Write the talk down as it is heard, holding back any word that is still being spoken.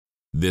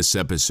This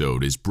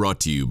episode is brought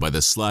to you by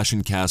the Slash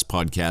and Cast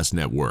Podcast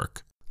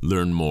Network.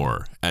 Learn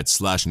more at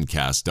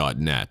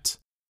slashandcast.net.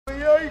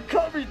 Yo, you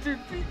cut me too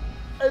deep.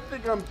 I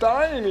think I'm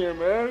dying here,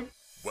 man.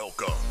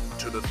 Welcome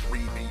to the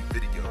 3B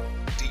Video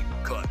Deep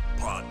Cut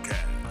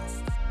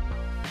Podcast.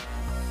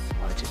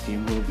 Watch a few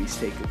movies,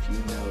 take a few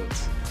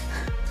notes.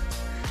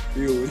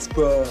 Yo, it's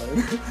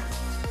fun.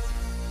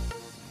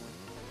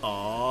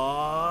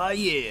 Aw,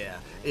 yeah.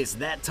 It's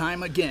that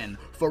time again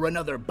for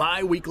another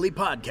bi-weekly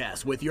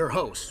podcast with your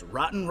hosts,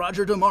 Rotten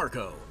Roger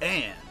DeMarco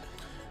and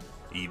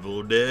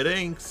Evil Dead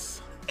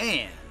Inks.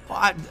 And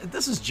Well,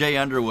 this is Jay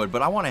Underwood,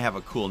 but I want to have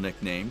a cool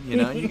nickname. You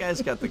know, you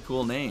guys got the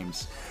cool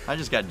names. I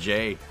just got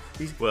Jay.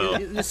 Well,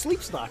 the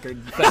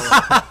Sleepstalker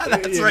fella.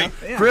 That's right.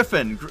 Yeah.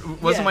 Griffin.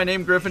 Wasn't my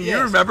name Griffin? Yes.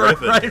 You remember,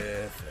 Griffin. right?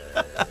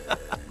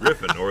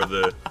 Griffin, or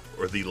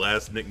the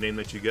last nickname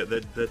that you got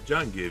that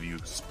John gave you,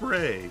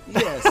 Spray.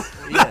 Yes.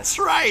 That's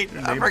right.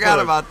 I forgot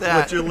about that.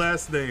 What's your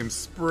last name,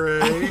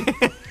 Spray?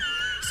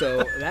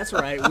 So that's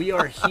right. We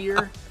are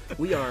here.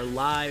 We are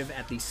live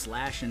at the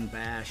Slash and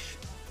Bash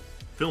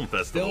Film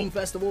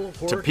Festival.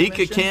 Horror Topeka,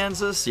 Convention.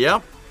 Kansas.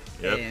 Yep.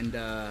 Yep.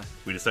 And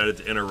We decided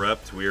to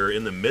interrupt. We are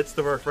in the midst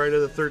of our Friday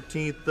the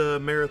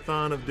 13th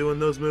marathon of doing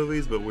those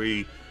movies, but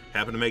we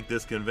happened to make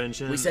this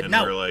convention. We said and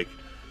no. we're like,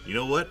 you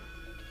know what?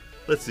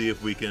 Let's see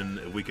if we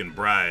can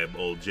bribe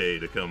old Jay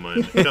to come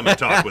and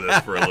talk with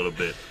us for a little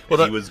bit.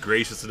 Well, he was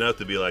gracious enough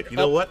to be like, you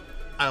know what?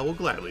 I will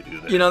gladly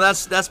do that. You know,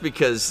 that's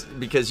because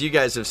you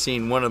guys have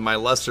seen one of my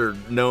lesser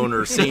known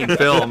or seen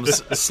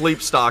films,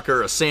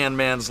 Sleepstalker, A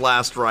Sandman's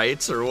Last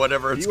Rites, or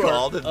whatever it's you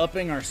called. are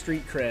upping our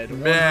street cred 100%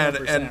 Man,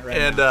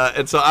 right now.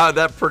 and so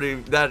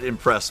that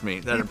impressed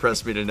me. That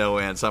impressed me to no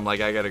end. So I'm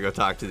like, I got to go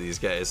talk to these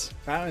guys.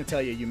 I'm gonna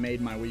tell you, you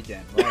made my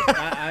weekend. Like,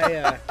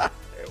 I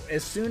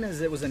as soon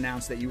as it was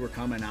announced that you were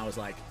coming, I was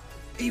like,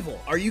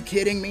 Evil, are you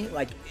kidding me?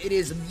 Like, it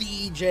is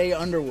the Jay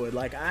Underwood.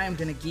 Like, I am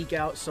gonna geek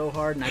out so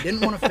hard, and I didn't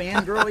want to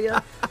fangirl you.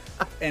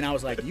 And I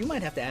was like, you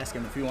might have to ask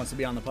him if he wants to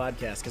be on the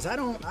podcast, because I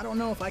don't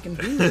know if I can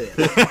do this.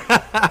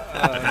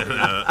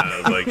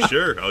 I was like,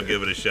 sure, I'll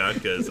give it a shot,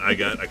 because I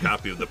got a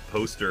copy of the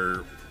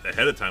poster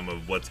ahead of time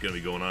of what's going to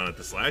be going on at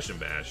the Slash and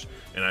Bash,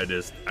 and I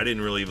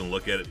didn't really even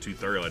look at it too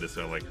thoroughly. I just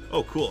felt like,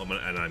 oh, cool,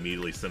 and I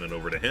immediately sent it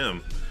over to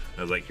him.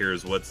 I was like,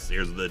 here's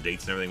the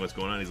dates and everything, what's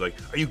going on. He's like,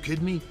 are you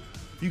kidding me?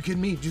 You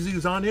kidding me? Did you see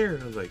who's on here?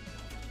 I was like,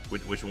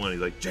 which one? He's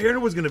like, Jay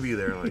Underwood's going to be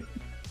there. I'm like,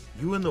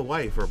 you and the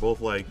wife are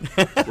both like,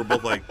 we're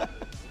both like,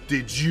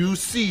 did you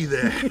see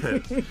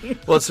that?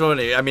 Well, it's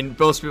funny. I mean,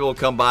 most people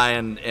come by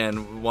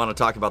and want to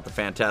talk about the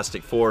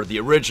Fantastic Four, the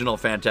original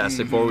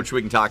Fantastic Four, which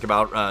we can talk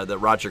about, that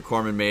Roger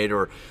Corman made,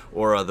 or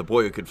The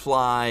Boy Who Could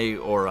Fly,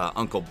 or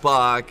Uncle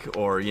Buck,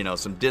 or, you know,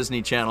 some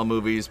Disney Channel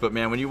movies. But,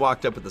 man, when you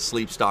walked up with the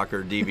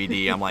Sleepstalker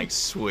DVD, I'm like,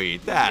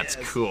 sweet, that's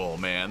cool,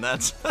 man.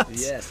 That's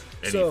Yes.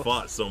 And he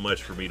fought so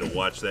much for me to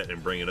watch that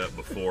and bring it up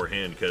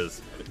beforehand,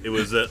 because it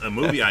was a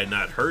movie I had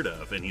not heard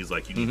of. And he's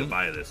like, you need to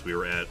buy this. We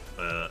were at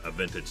a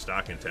vintage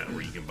stock in town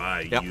where you can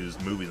buy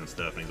used movies and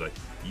stuff. And he's like,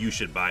 you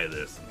should buy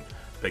this. And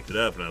picked it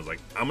up, and I was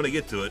like, I'm going to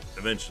get to it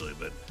eventually.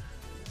 But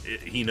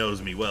he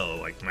knows me well.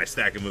 Like, my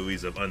stack of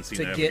movies of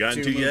Unseen I haven't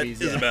gotten to yet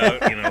is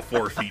about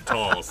 4 feet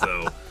tall.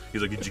 So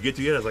he's like, did you get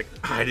to it yet? I was like,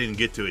 I didn't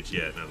get to it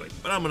yet. And I was like,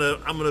 but I'm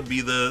gonna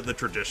be the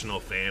traditional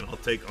fan. I'll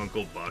take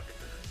Uncle Buck,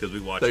 because we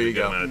watched it a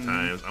good amount of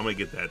times. I'm going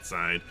to get that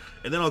signed.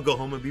 And then I'll go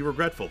home and be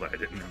regretful that I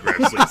didn't grab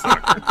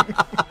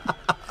Sleepstalker.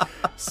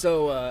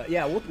 So,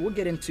 we'll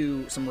get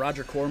into some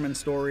Roger Corman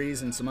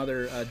stories and some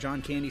other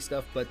John Candy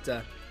stuff.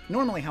 But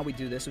normally how we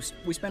do this,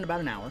 we spend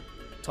about an hour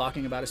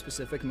talking about a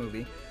specific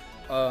movie.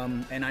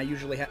 And I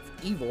usually have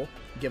Evil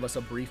give us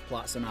a brief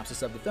plot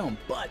synopsis of the film.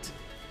 But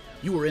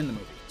you were in the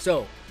movie.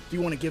 So, do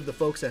you want to give the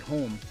folks at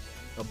home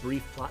a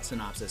brief plot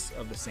synopsis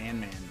of The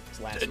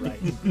Sandman's Last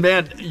Rite?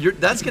 Man,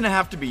 that's going to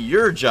have to be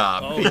your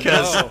job,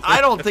 because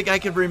I don't think I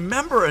could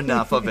remember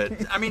enough of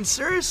it. I mean,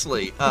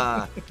 seriously,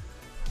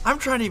 I'm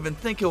trying to even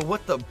think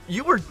of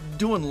you were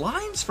doing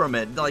lines from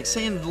it, like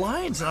saying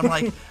lines, and I'm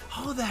like,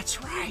 oh,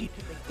 that's right.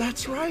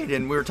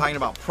 And we were talking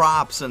about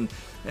props, and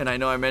I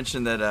know I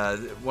mentioned that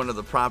one of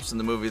the props in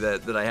the movie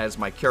that I had as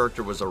my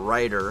character was a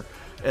writer.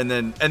 And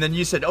then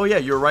you said, oh yeah,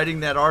 you're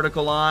writing that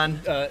article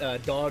on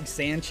Dog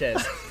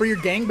Sanchez for your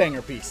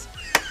gangbanger piece.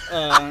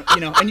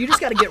 And you just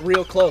got to get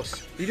real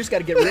close. You just got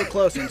to get real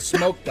close and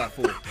smoke that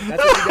fool.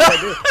 That's what you got to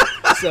do.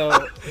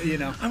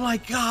 So, I'm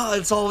like, God,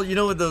 it's all,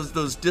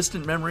 those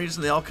distant memories,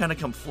 and they all kind of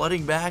come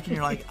flooding back, and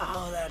you're like,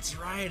 oh, that's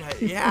right.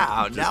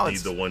 Now need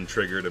the one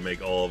trigger to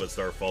make all of it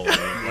start falling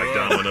like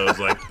dominoes.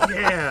 Like,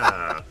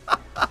 yeah.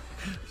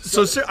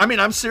 So,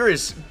 I'm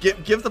serious.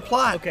 Give the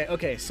plot.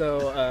 Okay. So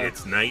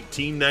it's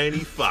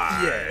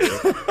 1995.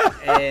 Yes.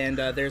 And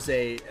there's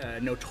a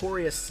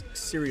notorious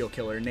serial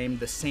killer named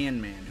the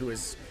Sandman who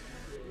is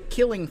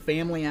killing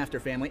family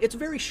after family. It's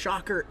very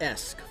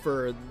Shocker-esque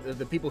for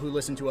the people who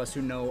listen to us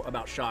who know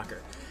about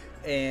Shocker.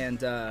 And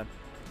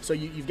so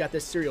you've got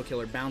this serial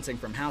killer bouncing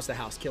from house to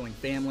house, killing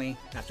family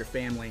after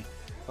family.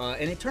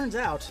 And it turns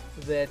out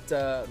that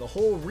the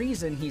whole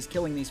reason he's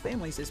killing these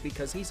families is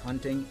because he's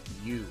hunting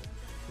you.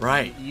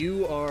 Right.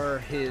 You are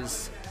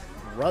his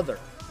brother.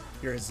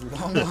 You're his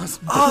long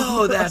lost brother.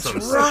 Oh, that's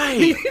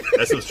right.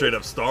 That's some straight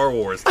up Star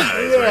Wars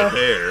guys right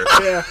there.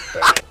 Yeah.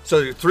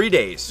 So 3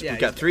 days. Yeah,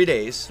 We've got 3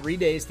 days. 3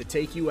 days to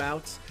take you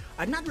out.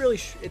 I'm not really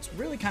it's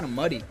really kind of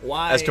muddy.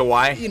 Why? As to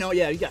why? You know,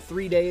 yeah, you got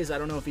 3 days. I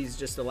don't know if he's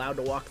just allowed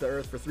to walk the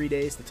earth for 3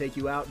 days to take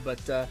you out, but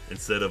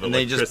Instead of And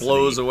then he just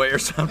blows away or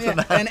something.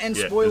 yeah, and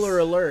Yeah, spoiler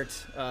alert,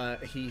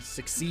 he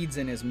succeeds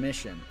in his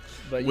mission.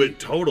 But with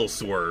total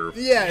swerve.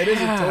 yeah, it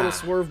is a total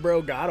swerve,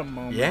 bro. Got him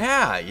moment.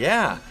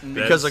 Yeah.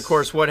 Because of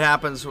course, what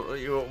happens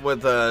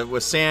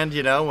with sand?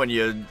 You know, when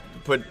you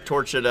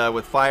torch it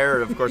with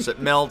fire, of course it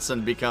melts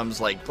and becomes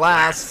like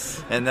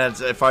glass. And that's,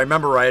 if I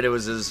remember right, it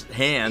was his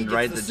hand, He gets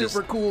right? the that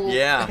super just cool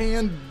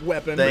hand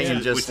weapon. thing Yeah.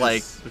 and just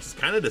which is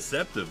kind of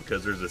deceptive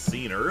because there's a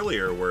scene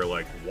earlier where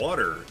like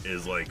water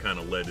is like kind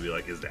of led to be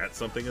like, is that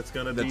something that's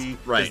gonna be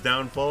right. his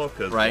downfall?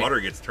 Because Right.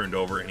 water gets turned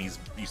over and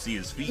you see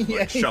his feet Yeah,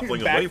 like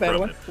shuffling away from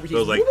backpedaling. it. He's So I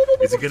was like,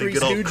 is he gonna Three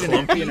get all Stooging it,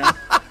 clumpy? you know?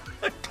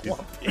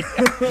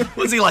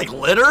 was he like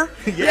litter?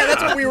 Yeah,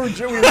 that's what we were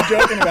joking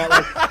about.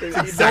 Like,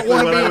 exactly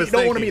you what I was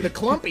don't want to be thinking. the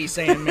clumpy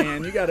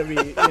Sandman. You got to be,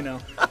 you know.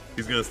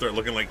 He's gonna start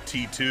looking like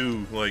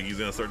T2, like he's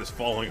gonna start just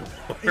falling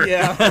apart.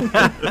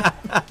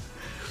 Yeah.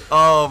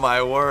 Oh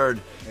my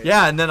word!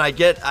 Yeah, and then I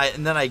get it,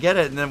 and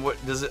then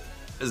what does it?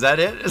 Is that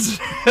it? Is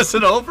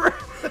it over?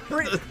 Like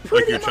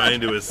Pretty you're much.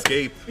 trying to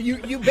escape.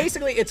 You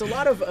basically, it's a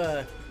lot of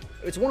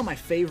it's one of my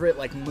favorite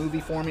like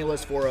movie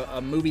formulas for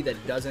a movie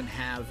that doesn't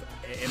have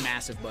a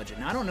massive budget.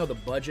 Now I don't know the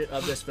budget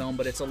of this film,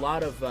 but it's a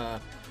lot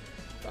of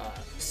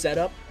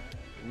setup,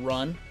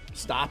 run,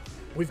 stop.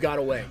 We've got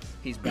away.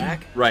 He's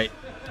back. Right.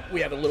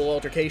 We have a little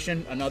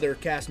altercation. Another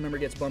cast member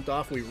gets bumped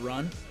off. We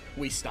run.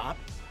 We stop.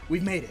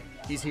 We've made it.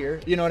 He's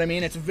here. You know what I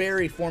mean? It's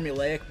very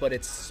formulaic, but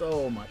it's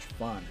so much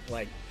fun.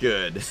 Like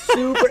Good.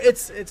 super.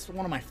 It's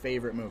one of my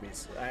favorite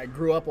movies. I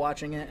grew up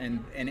watching it,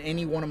 and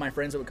any one of my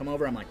friends that would come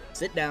over, I'm like,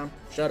 sit down,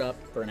 shut up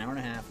for an hour and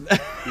a half.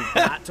 You've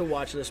got to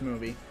watch this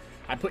movie.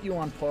 I put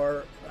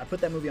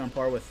that movie on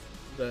par with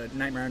the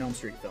Nightmare on Elm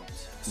Street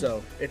films.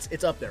 So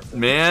it's up there for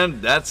me.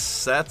 Man,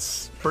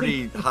 that's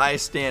pretty high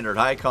standard,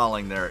 high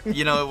calling there.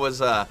 You know, it was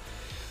one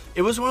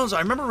of those.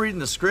 I remember reading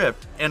the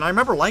script, and I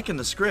remember liking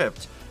the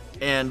script,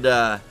 and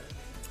I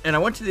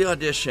went to the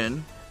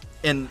audition,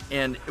 and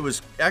it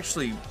was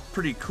actually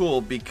pretty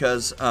cool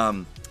because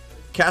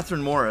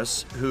Catherine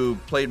Morris, who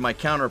played my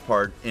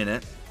counterpart in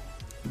it,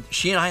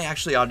 she and I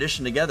actually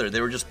auditioned together. They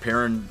were just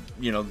pairing,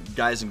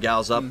 guys and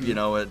gals up,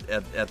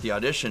 at the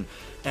audition,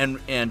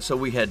 and so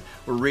we're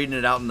reading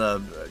it out in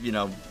the,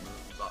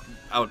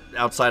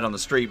 outside on the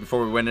street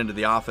before we went into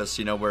the office,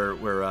 where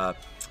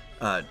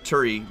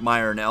Turi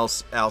Meyer and Al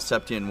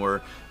Septian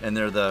were, and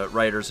they're the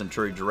writers, and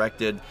Turi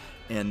directed,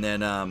 and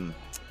then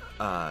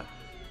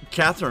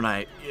Catherine and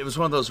I, it was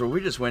one of those where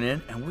we just went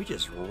in and we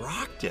just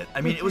rocked it.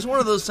 I mean, it was one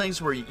of those things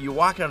where you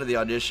walk out of the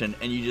audition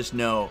and you just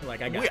know,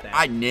 Like, I got that.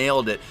 I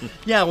nailed it.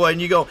 Yeah, well,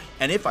 and you go,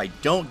 and if I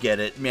don't get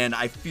it, man,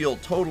 I feel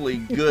totally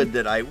good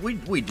that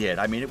we did.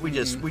 I mean, we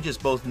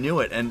just both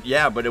knew it. And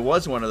yeah, but it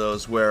was one of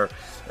those where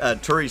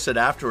Turi said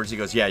afterwards, he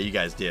goes, yeah, you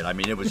guys did. I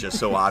mean, it was just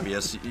so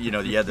obvious. You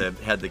had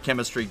the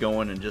chemistry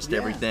going and just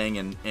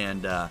everything,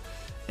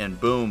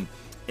 and boom.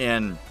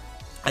 And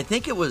I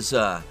think it was,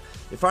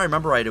 if I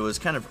remember right, it was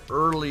kind of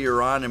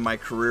earlier on in my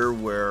career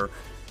where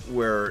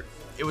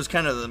it was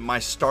kind of my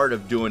start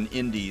of doing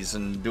indies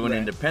and doing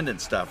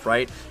independent stuff,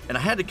 right? And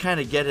I had to kind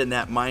of get in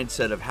that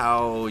mindset of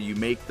how you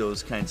make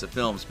those kinds of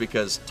films,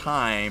 because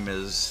time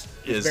is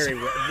Very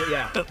go.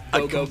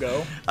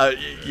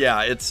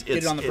 it's Get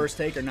it on the first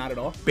take or not at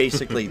all.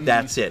 basically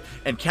that's it.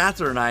 And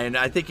Catherine and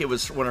I think it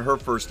was one of her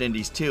first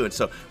indies too, and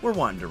so we're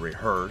wanting to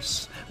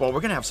rehearse. Well,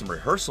 we're gonna have some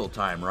rehearsal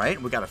time,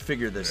 right? We got to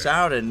figure this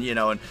out, and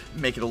and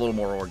make it a little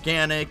more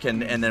organic,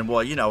 and then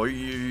you're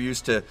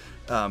used to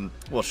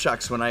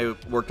shucks, when I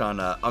worked on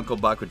Uncle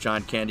Buck with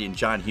John Candy and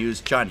John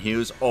Hughes,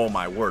 oh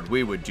my word,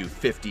 we would do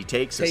 50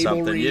 takes of Table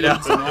something,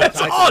 reads and all it's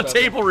types all of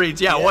stuff. table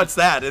reads, what's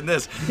that in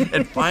this?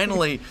 And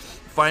finally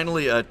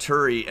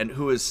Turi, and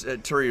who is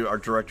Turi, our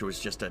director, was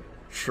just a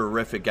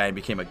terrific guy and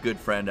became a good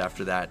friend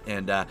after that,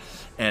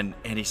 and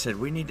he said,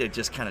 we need to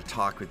just kind of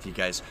talk with you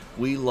guys.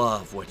 We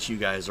love what you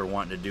guys are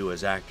wanting to do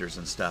as actors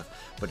and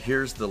stuff, but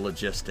here's the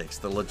logistics.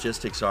 The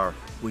logistics are,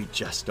 we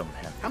just don't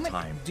have the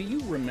time. Do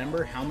you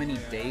remember how many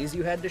days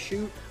you had to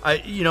shoot?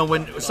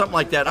 When something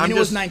like that, I mean, it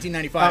was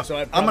 1995, so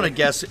I'm gonna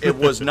guess it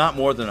was not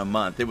more than a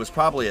month. It was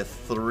probably a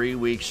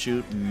 3-week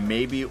shoot.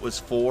 Maybe it was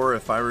 4,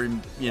 if I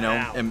am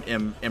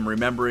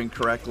remembering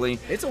correctly.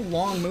 It's a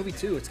long movie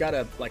too. It's got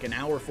an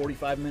hour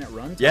 45-minute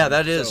run time. Yeah,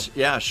 that is. So,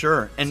 Yeah,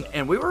 sure. And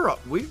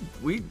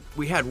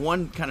we had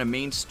one kind of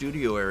main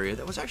studio area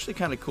that was actually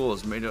kind of cool.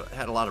 It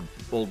had a lot of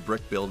old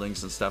brick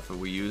buildings and stuff, and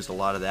we used a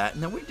lot of that.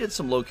 And then we did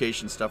some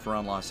location stuff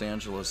around Los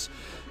Angeles,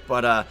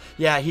 But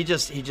yeah, he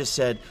just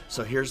said,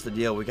 so here's the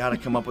deal. We got to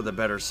come up with a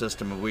better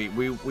system.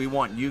 We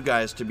want you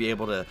guys to be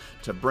able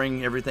to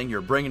bring everything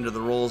you're bringing to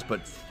the roles,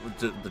 but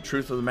the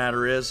truth of the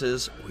matter is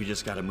we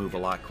just got to move a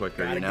lot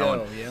quicker, Gotta you know.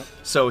 go, yep.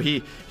 So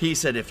he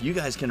said, if you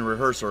guys can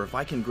rehearse, or if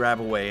I can grab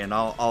away and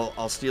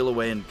I'll steal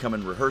away and come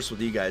and rehearse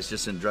with you guys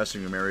just in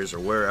dressing room areas or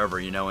wherever,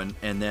 you know, and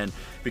then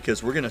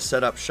because we're going to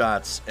set up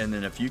shots, and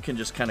then if you can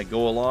just kind of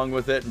go along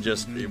with it and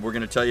just we're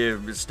going to tell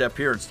you step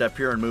here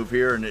and move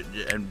here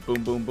and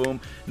boom boom boom.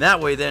 And that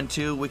way then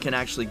too we can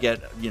actually get,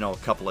 you know, a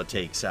couple of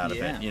takes out of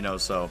it, you know.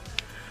 So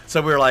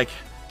we were like,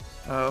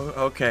 oh,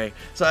 okay.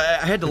 So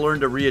I had to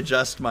learn to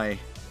readjust my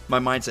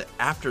mindset.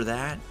 After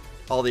that,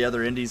 all the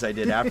other indies I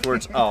did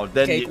afterwards,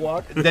 then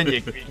Cakewalk.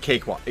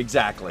 Cakewalk,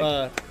 exactly.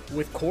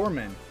 With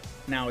Corman,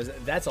 now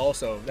that's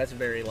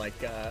very like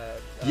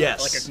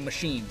yes, like a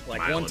machine, like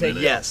Mile one a take,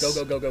 minute. Yes.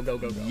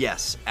 go.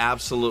 Yes,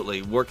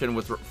 absolutely. Working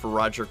for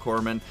Roger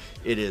Corman,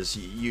 it is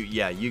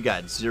you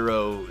got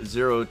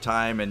zero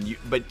time,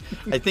 but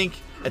I think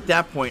at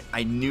that point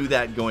I knew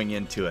that going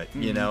into it,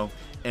 you know,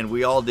 and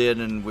we all did,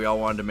 and we all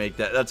wanted to make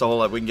that. That's a whole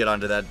lot. We can get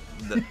onto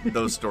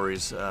those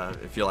stories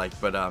if you like,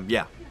 but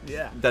yeah,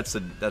 that's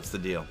the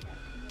deal.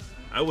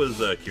 I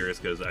was curious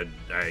because I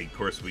of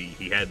course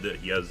he has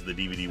the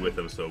DVD with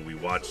him, so we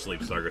watched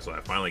Sleepstalker. So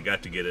I finally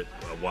got to get it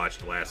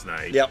watched last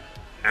night. Yep.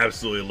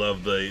 Absolutely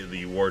loved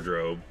the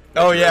wardrobe.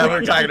 Oh yeah, we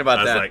were talking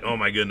about that. I was like, oh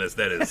my goodness,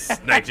 that is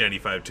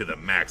 1995 to the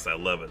max. I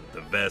love it. The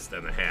vest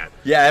and the hat.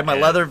 Yeah, I had my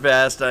leather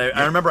vest.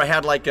 I remember I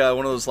had like one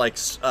of those like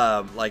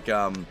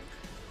a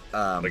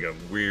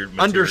weird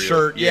material.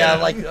 undershirt. Yeah,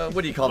 like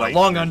what do you call that?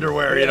 Long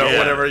underwear, you know,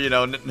 whatever, you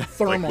know.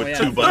 Thermal, with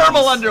two buttons.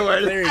 Thermal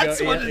underwear. There you go.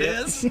 That's what Yeah, it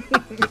yeah. is.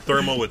 The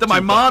thermal with That two my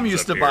mom buttons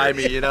used to up buy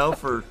here. me, you know, with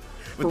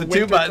the For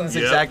two buttons,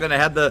 winter time. exactly. And I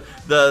had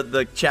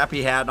the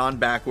chappy hat on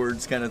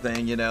backwards kind of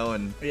thing, you know,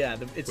 and Yeah,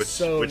 it's Which,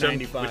 so which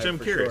 95. I'm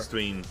for curious sure.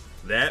 between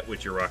that,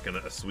 which you're rocking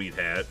a sweet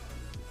hat,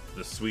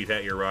 the sweet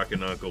hat you're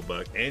rocking, Uncle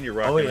Buck, and you're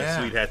rocking a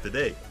sweet hat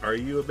today. Are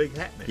you a big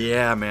hat man?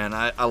 yeah, man,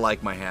 I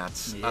like my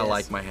hats. I Yes.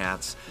 like my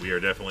hats. We are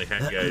definitely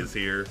hat guys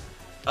here.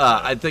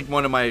 I think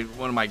one of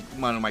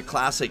my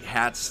classic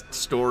hats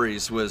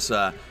stories was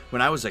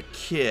when I was a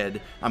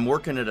kid. I'm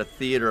working at a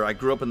theater. I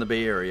grew up in the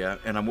Bay Area,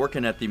 and I'm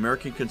working at the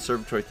American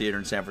Conservatory Theater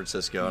in San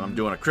Francisco, and I'm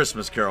doing a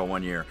Christmas Carol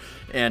one year,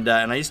 and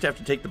I used to have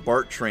to take the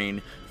BART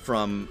train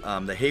from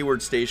the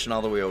Hayward station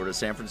all the way over to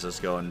San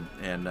Francisco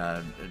and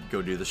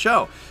go do the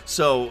show.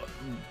 So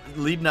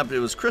leading up, it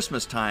was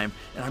Christmas time,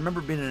 and I remember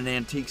being in an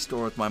antique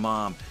store with my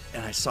mom,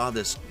 and I saw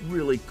this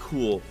really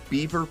cool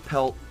beaver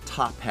pelt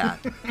top hat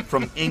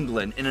from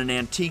England in an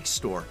antique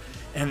store,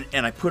 and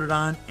I put it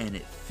on, and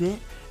it fit,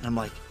 and I'm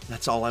like,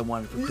 that's all I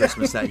wanted for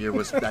Christmas that year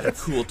was that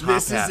cool top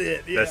This hat. is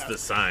it. Yeah. That's the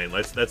sign.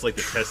 That's like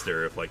the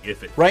tester of like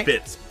if it Right?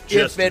 fits.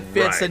 If it fits,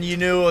 right. and you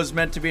knew it was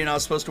meant to be, and I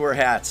was supposed to wear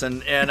hats,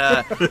 and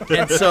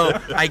so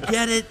I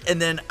get it,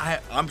 and then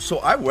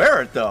I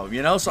wear it though,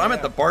 you know. So I'm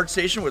at the BART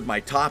station with my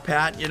top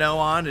hat, you know,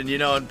 on, and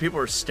and people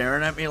are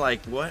staring at me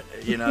like, what,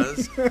 you know,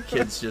 this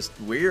kid's just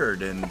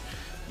weird,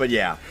 but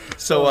yeah.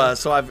 So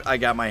I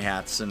got my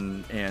hats,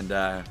 and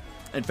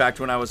in fact,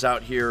 when I was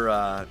out here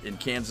in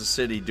Kansas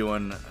City we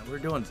were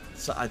doing,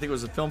 I think it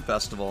was a film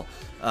festival,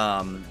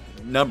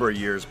 number of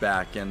years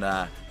back, and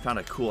found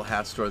a cool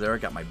hat store there. I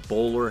got my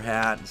bowler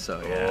hat,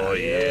 so yeah. Oh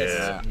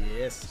yeah.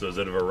 Yes. So is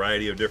it a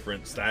variety of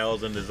different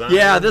styles and designs?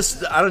 Yeah,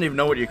 I don't even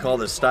know what you call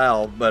this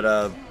style,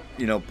 but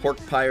pork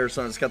pie or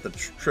something. It's got the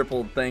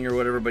triple thing or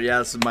whatever. But yeah,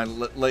 this is my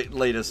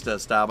latest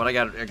style. But I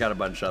got a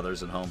bunch of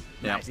others at home.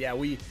 Yeah, Nice. Yeah,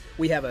 we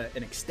have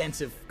an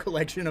extensive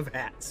collection of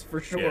hats for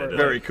sure. Yeah,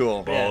 very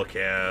cool. Ball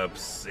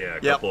caps. Yeah,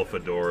 a couple of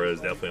fedoras.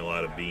 Definitely a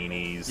lot of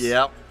beanies.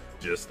 Yep.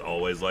 Just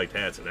always liked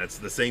hats, and that's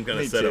the same kind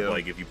of Me setup. too.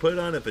 Like if you put it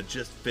on, if it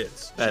just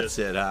fits, That's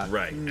it, huh?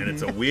 Right, and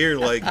it's a weird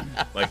like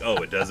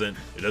it doesn't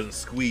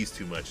squeeze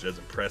too much, it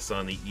doesn't press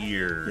on the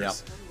ears, Yep.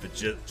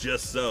 but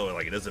just so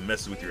like it doesn't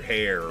mess with your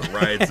hair or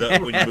rides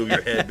up when you move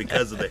your head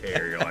because of the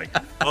hair. You're like,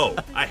 oh,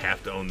 I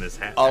have to own this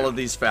hat. All now. of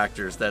these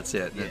factors. That's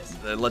it. Yes.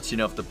 It lets you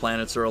know if the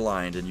planets are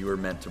aligned and you were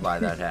meant to buy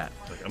that hat.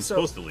 Like, I'm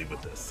supposed to leave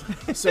with this.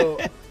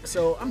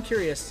 So I'm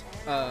curious.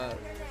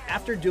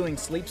 After doing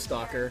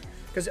Sleepstalker,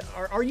 because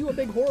are you a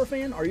big horror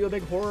fan? Are you a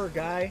big horror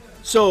guy?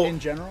 So in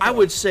general, I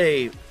would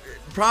say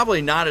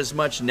probably not as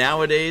much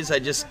nowadays. I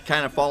just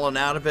kind of fallen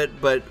out of it,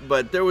 but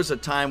there was a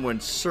time when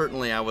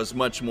certainly I was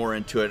much more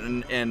into it.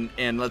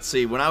 And let's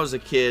see, when I was a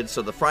kid,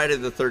 so the Friday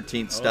the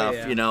 13th stuff,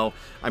 yeah.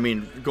 I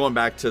mean, going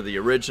back to the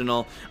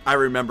original, I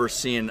remember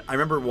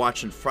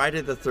watching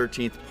Friday the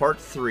 13th Part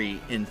 3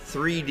 in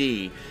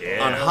 3D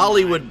on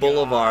Hollywood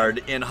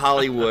Boulevard in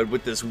Hollywood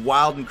with this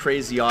wild and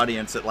crazy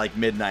audience at like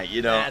midnight.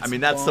 That's I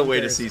mean, that's the way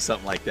to bonkers. see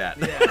something like that.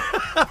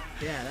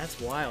 Yeah, that's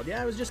wild.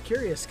 Yeah, I was just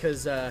curious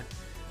because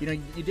you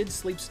did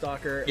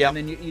Sleepstalker, Yep. and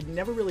then you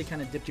never really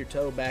kind of dipped your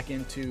toe back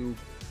into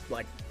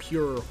like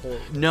pure horror.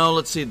 No,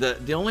 let's see.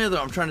 The only other,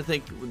 I'm trying to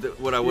think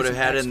what I would have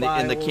some had in the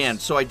X-Files. can.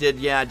 So I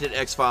did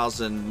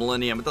X-Files and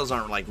Millennium, but those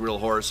aren't like real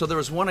horror. So there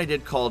was one I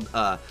did called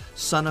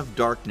Son of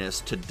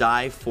Darkness to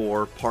Die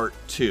For Part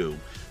 2.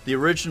 The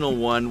original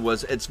one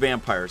was it's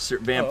vampire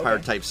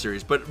type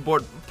series, but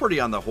pretty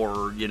on the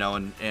horror, you know,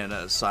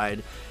 and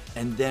side.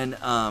 And then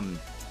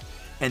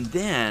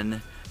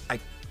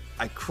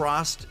I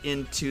crossed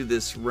into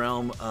this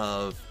realm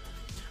of.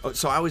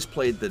 So I always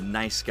played the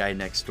nice guy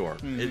next door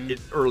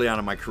early on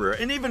in my career,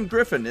 and even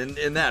Griffin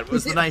in that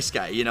was the nice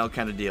guy, you know,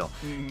 kind of deal.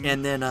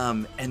 And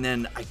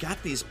then I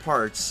got these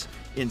parts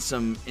in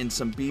some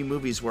B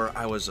movies where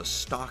I was a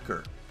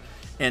stalker,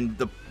 and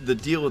the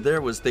deal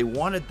there was they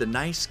wanted the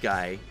nice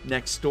guy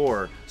next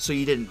door, so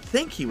you didn't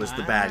think he was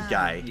the bad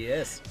guy.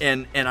 Yes.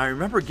 And I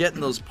remember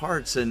getting those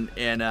parts, and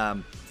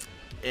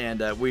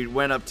we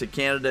went up to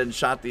Canada and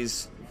shot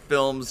these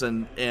films,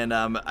 and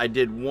I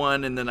did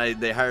one, and then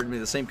they hired me.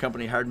 The same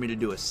company hired me to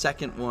do a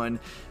second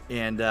one,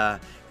 and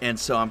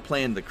so I'm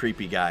playing the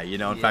creepy guy. You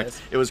know, in fact,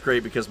 it was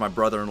great because my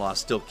brother-in-law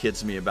still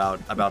kids me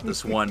about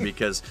this one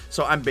because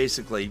so I'm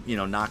basically, you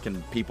know,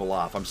 knocking people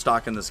off. I'm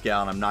stalking this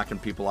gal and I'm knocking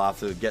people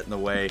off to get in the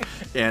way,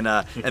 and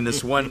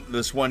this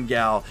one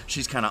gal,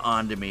 she's kind of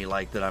on to me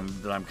like that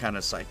I'm kind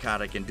of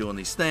psychotic and doing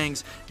these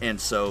things, and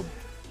so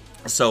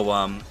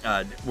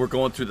we're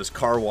going through this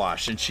car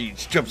wash, and she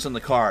jumps in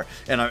the car,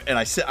 and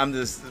I'm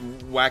this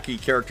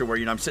wacky character where,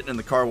 you know, I'm sitting in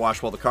the car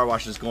wash while the car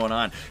wash is going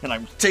on, and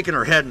I'm taking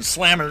her head and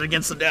slamming it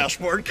against the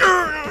dashboard,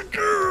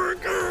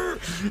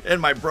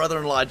 and my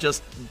brother-in-law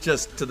just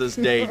to this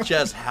day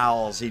just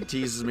howls. He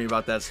teases me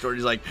about that story.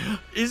 He's like,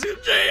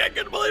 Jay, I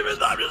couldn't believe it.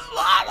 I'm just,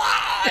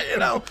 you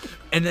know.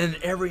 And then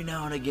every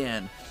now and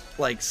again,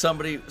 like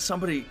somebody,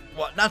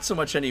 well, not so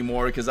much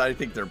anymore because I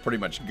think they're pretty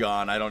much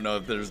gone. I don't know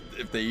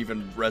if they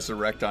even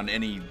resurrect on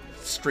any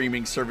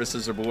streaming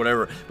services or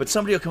whatever. But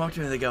somebody will come up to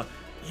me and they go,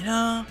 you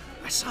know,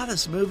 I saw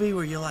this movie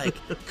where you like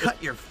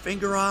cut your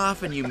finger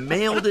off and you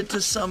mailed it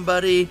to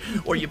somebody,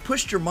 or you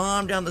pushed your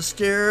mom down the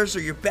stairs,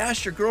 or you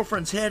bashed your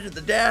girlfriend's head at the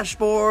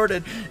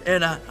dashboard,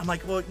 and I'm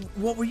like, well,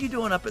 what were you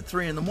doing up at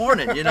 3 a.m,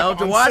 you know,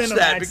 to watch Cinemax,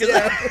 that? Because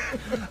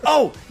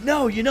oh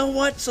no, you know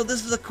what? So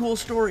this is a cool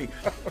story.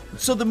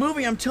 So the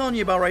movie I'm telling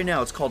you about right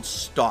now, it's called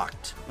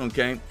Stalked.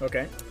 Okay.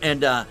 Okay.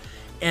 And okay,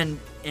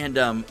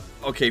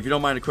 if you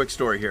don't mind a quick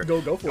story here.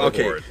 Go for it.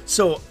 Okay.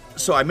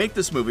 So I make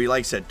this movie, like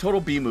I said,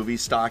 total B movie,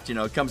 Stalked, you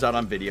know, it comes out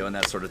on video and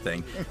that sort of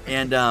thing.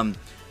 And a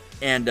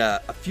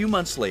few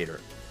months later,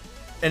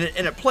 and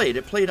it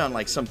played on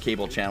like some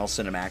cable channel,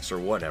 Cinemax or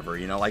whatever,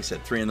 you know, like I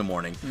said, 3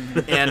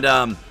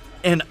 a.m.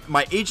 And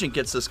my agent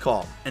gets this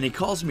call, and he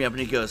calls me up and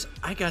he goes,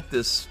 I got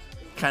this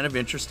kind of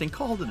interesting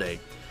call today.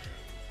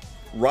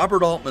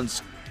 Robert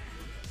Altman's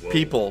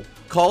people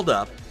called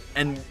up,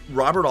 and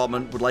Robert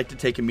Altman would like to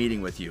take a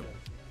meeting with you.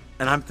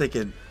 And I'm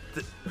thinking,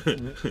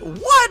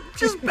 what?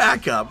 Just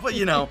back up. But,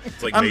 you know.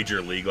 It's like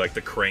Major League, like the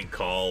crank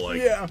call.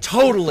 Like, yeah.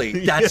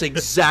 Totally. That's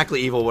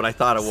exactly evil what I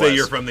thought it was. Say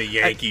you're from the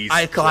Yankees.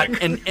 I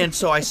thought, and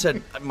so I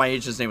said, my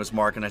agent's name was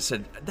Mark, and I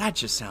said, that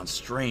just sounds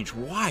strange.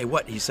 Why?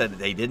 What? He said,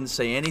 they didn't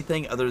say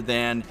anything other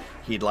than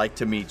he'd like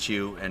to meet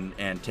you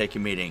and take a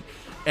meeting.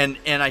 And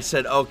I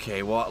said,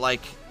 okay, well,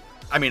 like,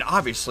 I mean,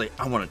 obviously,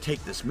 I want to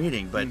take this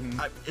meeting, but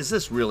is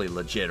this really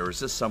legit, or is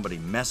this somebody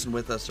messing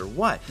with us, or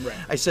what? Right.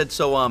 I said,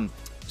 so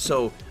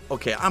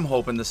okay, I'm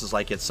hoping this is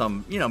like at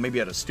some, you know, maybe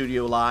at a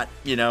studio lot,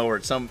 you know, or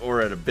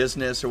at a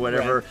business or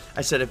whatever. Right.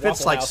 I said, if Waffle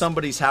it's like house.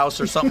 Somebody's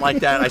house or something like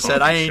that, I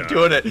said, I ain't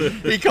doing it.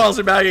 He calls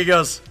me back, he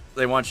goes,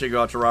 they want you to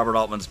go out to Robert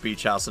Altman's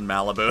beach house in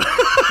Malibu.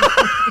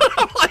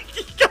 I'm like,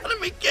 you gotta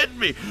be kidding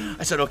me.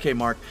 I said, okay,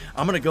 Mark,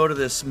 I'm gonna go to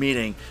this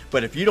meeting,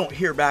 but if you don't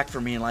hear back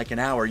from me in like an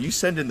hour, you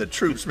send in the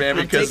troops, man.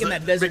 I'm taking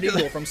that Desert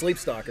Eagle from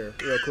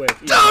Sleepstalker real quick.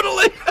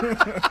 Totally.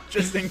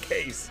 Just in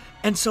case.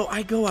 And so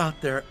I go out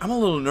there. I'm a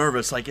little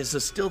nervous. Like, is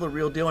this still the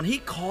real deal? And he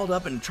called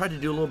up and tried to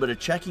do a little bit of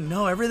checking.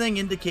 No, everything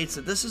indicates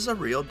that this is a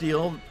real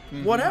deal.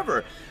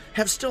 Whatever.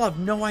 Still have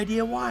no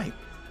idea why.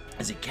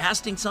 Is he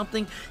casting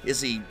something? Is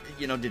he,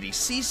 you know, did he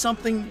see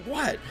something?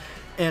 What?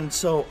 And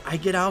so I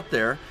get out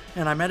there,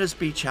 and I'm at his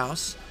beach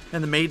house,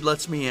 and the maid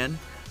lets me in.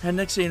 And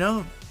next thing you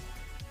know,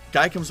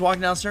 guy comes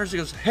walking downstairs. He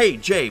goes, "Hey,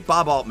 Jay,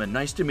 Bob Altman,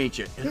 nice to meet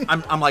you." And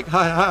I'm like,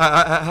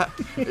 hi.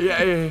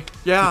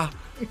 Yeah.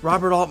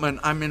 Robert Altman.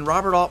 I'm in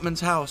Robert Altman's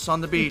house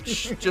on the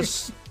beach,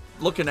 just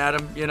looking at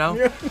him, you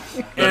know.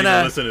 And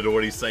listening to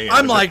what he's saying.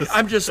 I'm like,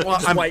 I'm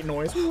white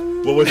noise.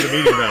 What was the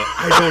meeting about?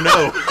 I don't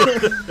know.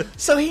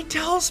 So he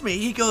tells me,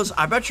 he goes,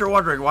 I bet you're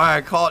wondering why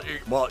I called you.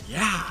 Well,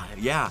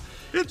 yeah.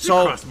 It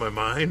crossed my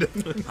mind.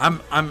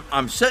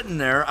 I'm sitting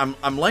there.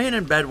 I'm laying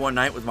in bed one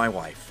night with my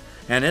wife.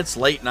 And it's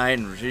late night,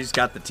 and she's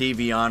got the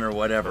TV on or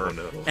whatever. Oh,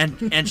 no.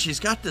 And she's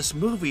got this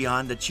movie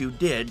on that you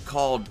did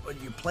called,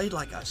 you played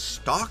like a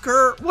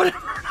stalker? Whatever.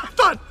 I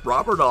thought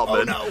Robert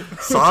Altman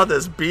saw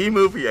this B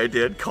movie I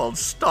did called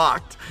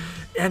Stalked.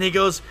 And he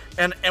goes,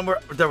 and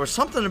there was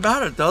something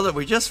about it, though, that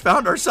we just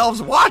found ourselves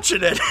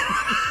watching it.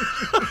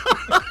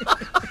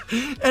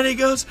 And he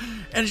goes,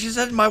 and she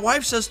said, my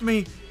wife says to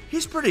me,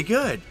 he's pretty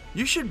good.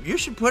 You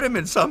should put him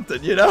in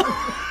something, you know?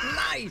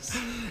 Nice.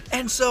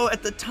 And so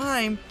at the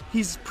time,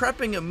 he's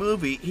prepping a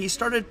movie. He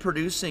started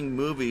producing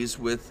movies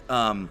with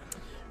I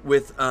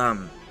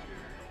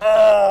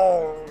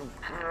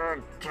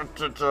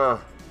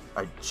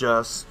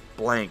just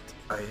blanked.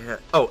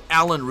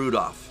 Alan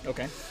Rudolph.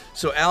 Okay.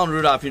 So Alan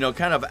Rudolph,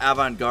 kind of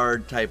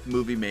avant-garde type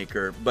movie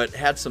maker, but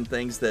had some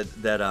things that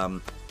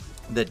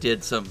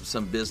did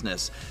some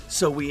business.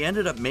 So we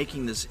ended up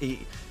making this.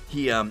 He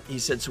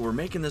said, so we're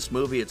making this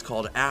movie. It's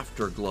called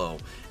Afterglow,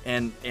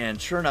 and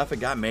sure enough, it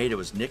got made. It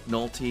was Nick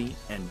Nolte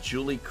and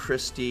Julie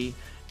Christie,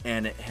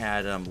 and it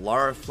had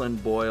Lara Flynn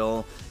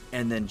Boyle,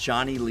 and then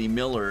Johnny Lee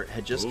Miller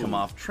had just come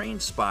off Train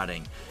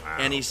Spotting. Wow.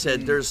 And he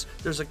said, there's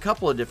a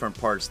couple of different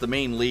parts. The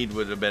main lead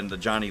would have been the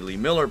Johnny Lee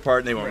Miller part,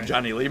 and they went,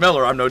 Johnny Lee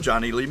Miller, I'm no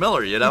Johnny Lee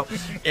Miller,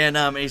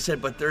 and he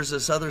said, but there's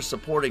this other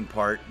supporting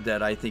part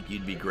that I think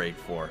you'd be great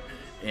for.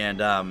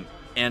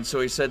 And so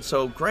he said,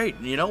 so great.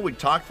 We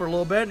talked for a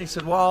little bit, and he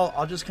said, well,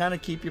 I'll just kind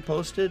of keep you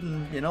posted,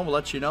 and, we'll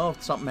let you know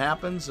if something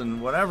happens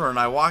and whatever. And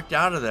I walked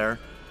out of there,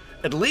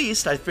 at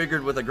least I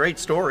figured with a great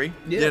story,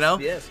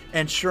 Yes.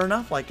 And sure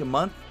enough, like a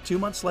month, 2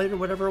 months later,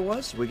 whatever it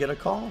was, we get a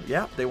call.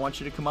 Yeah, they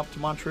want you to come up to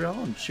Montreal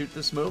and shoot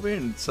this movie.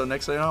 And so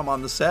next thing I know, I'm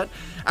on the set.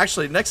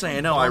 Actually, next thing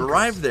I know, I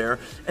arrive there,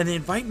 and they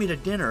invite me to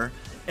dinner.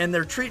 And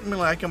they're treating me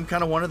like I'm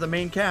kind of one of the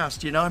main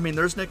cast, I mean,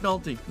 there's Nick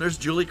Nolte, there's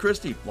Julie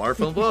Christie, Lara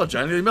Flynn Boyle,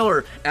 Johnny Lee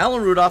Miller,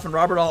 Alan Rudolph, and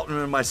Robert Altman,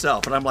 and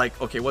myself. And I'm like,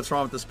 okay, what's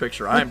wrong with this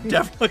picture? I'm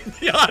definitely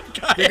the odd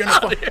guy.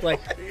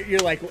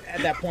 You're like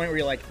at that point where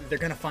you're like, they're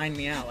gonna find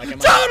me out. Like,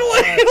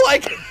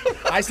 Totally.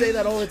 I say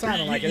that all the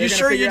time. I'm like, you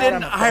sure you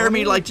didn't hire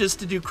me like just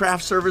to do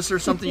craft service or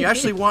something? You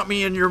actually want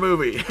me in your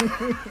movie?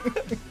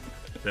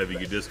 Now, if you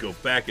could just go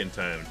back in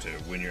time to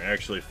when you're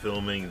actually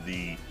filming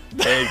the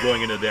head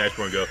going into the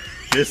dashboard and go,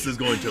 this is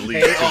going to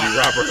lead to the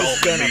Robert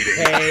Altman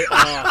meeting. Pay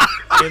off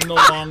in the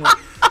long run.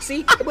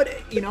 See, but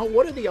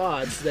what are the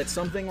odds that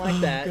something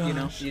like that,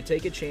 you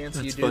take a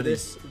chance, you do funny.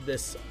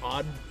 this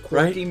odd,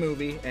 quirky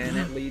movie, and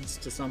it leads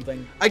to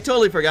something. I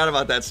totally forgot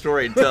about that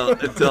story until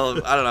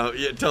I don't know,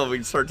 until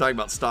we started talking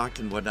about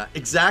Stockton and whatnot.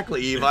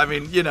 Exactly, Eve. I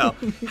mean,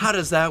 how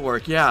does that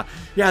work? Yeah,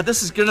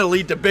 this is gonna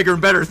lead to bigger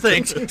and better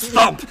things.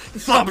 Thump.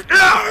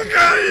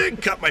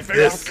 Cut my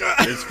face.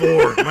 This is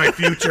for my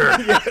future.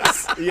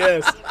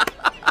 Yes.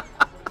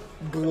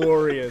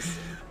 Glorious.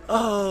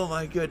 Oh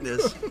my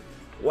goodness.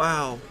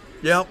 Wow.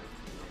 Yep.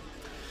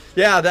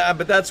 Yeah,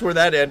 but that's where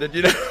that ended,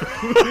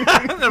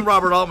 And then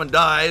Robert Altman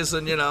dies,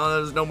 and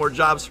there's no more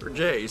jobs for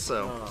Jay.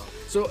 So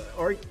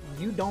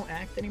You don't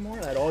act anymore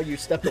at all? You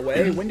stepped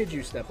away. When did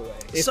you step away?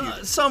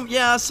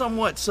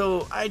 Somewhat.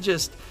 So I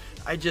just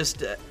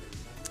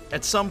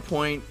at some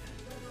point.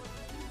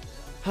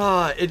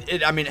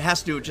 It has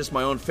to do with just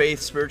my own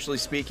faith, spiritually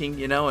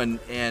speaking,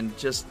 and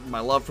just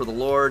my love for the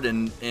Lord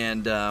and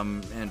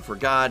for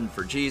God and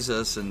for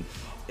Jesus and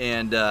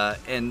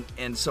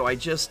so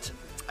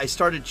I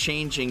started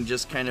changing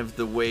just kind of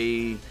the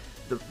way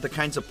the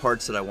kinds of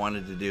parts that I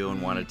wanted to do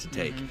and wanted to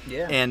take.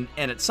 Yeah. And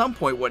at some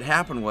point, what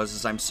happened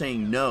was I'm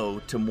saying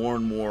no to more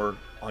and more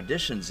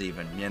auditions,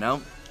 even,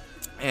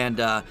 and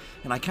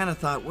I kind of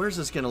thought, where's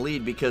this going to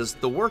lead? Because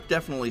the work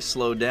definitely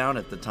slowed down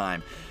at the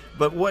time.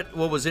 But what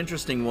was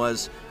interesting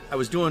was I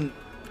was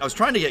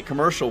trying to get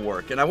commercial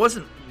work, and I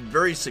wasn't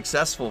very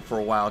successful for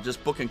a while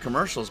just booking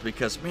commercials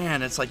because,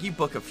 man, it's like you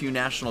book a few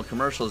national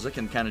commercials, it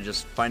can kind of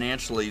just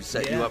financially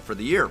set you up for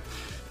the year.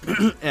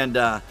 And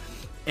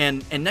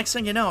next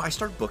thing you know, I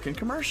started booking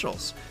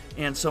commercials.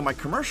 And so my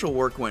commercial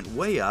work went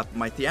way up,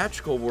 my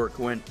theatrical work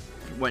went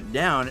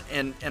down,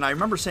 and I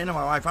remember saying to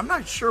my wife, I'm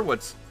not sure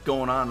what's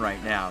going on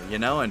right now,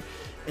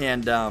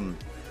 and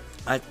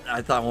I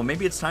thought, well,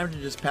 maybe it's time to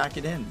just pack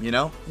it in,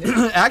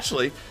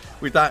 Actually,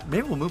 we thought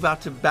maybe we'll move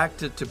back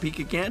to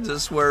Topeka,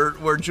 Kansas,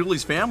 where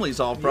Julie's family's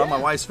all from, my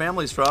wife's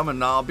family's from,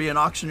 and I'll be an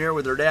auctioneer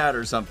with her dad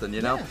or something,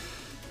 Yeah.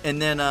 And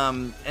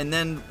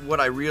then what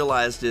I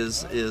realized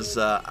is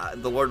the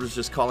Lord was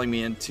just calling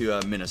me into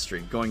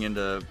ministry, going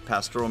into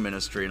pastoral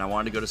ministry, and I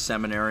wanted to go to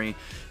seminary,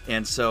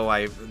 and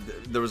so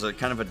there was a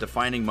kind of a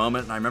defining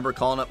moment, and I remember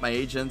calling up my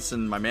agents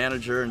and my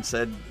manager and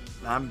said,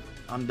 I'm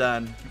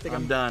done.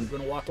 I'm done. I'm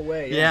gonna walk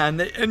away. Yeah,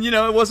 and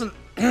it wasn't.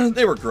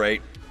 They were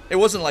great. It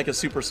wasn't like a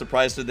super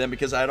surprise to them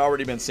because I had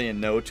already been saying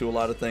no to a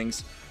lot of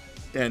things,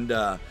 and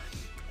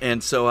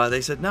so they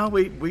said, no,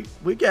 we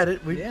get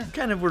it. We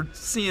kind of were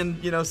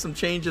seeing some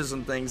changes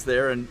and things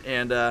there,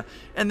 and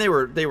they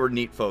were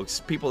neat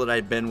folks, people that I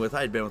had been with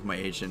my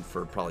agent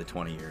for probably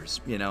 20 years,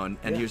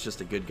 and he was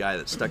just a good guy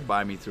that stuck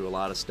by me through a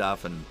lot of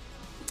stuff, and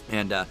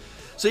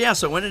so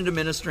I went into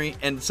ministry,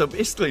 and so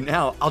basically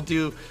now I'll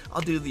do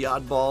the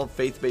oddball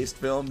faith-based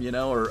film,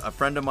 or a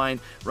friend of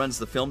mine runs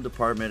the film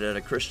department at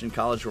a Christian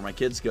college where my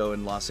kids go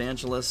in Los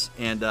Angeles,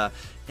 and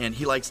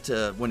he likes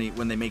to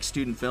when they make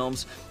student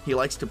films, he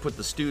likes to put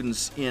the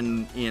students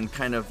in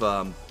kind of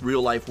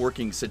real life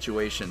working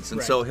situations,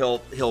 and so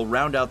he'll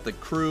round out the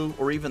crew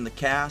or even the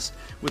cast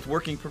with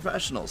working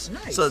professionals,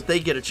 so that they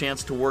get a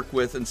chance to work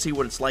with and see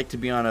what it's like to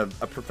be on a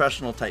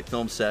professional type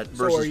film set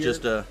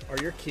versus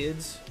are your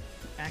kids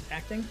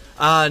acting?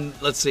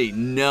 Let's see.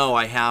 No,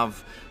 I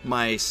have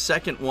my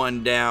second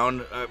one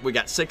down. We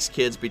got 6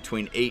 kids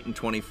between 8 and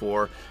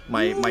 24.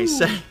 My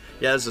second.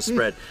 Yeah, there's a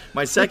spread.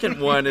 My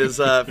second one is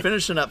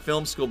finishing up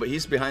film school, but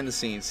he's behind the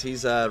scenes.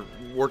 He's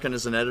working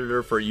as an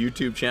editor for a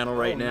YouTube channel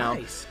right now.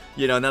 Nice.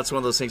 And that's one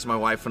of those things. My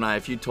wife and I,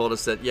 if you told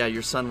us that, yeah,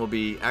 your son will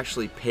be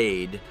actually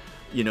paid,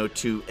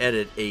 to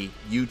edit a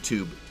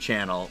YouTube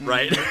channel,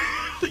 right?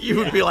 You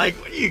would be like,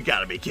 you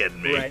gotta be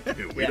kidding me.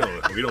 Right. We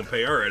don't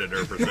pay our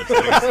editor for such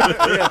things.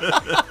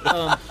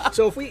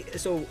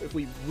 So if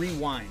we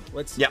rewind,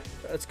 let's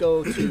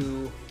go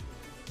to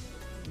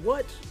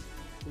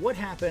what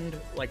happened.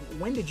 Like,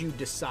 when did you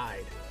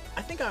decide?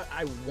 I think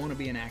I want to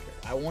be an actor.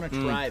 I want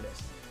to try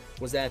this.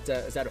 Was that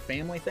is that a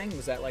family thing?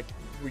 Was that like,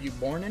 were you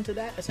born into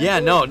that? Yeah,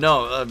 no.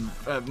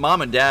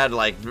 Mom and dad,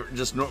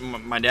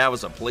 my dad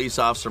was a police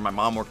officer. My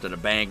mom worked at a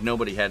bank.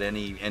 Nobody had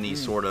any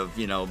sort of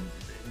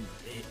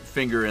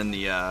finger in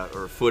the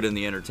or foot in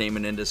the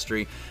entertainment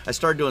industry. I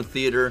started doing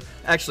theater,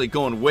 actually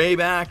going way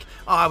back.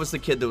 I was the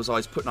kid that was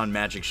always putting on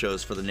magic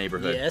shows for the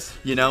neighborhood. Yes.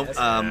 Yes.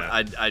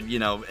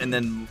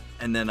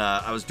 And then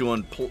I was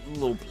doing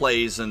little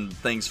plays and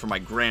things for my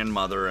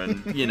grandmother,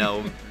 and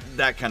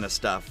that kind of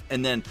stuff.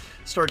 And then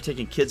started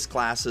taking kids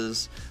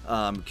classes,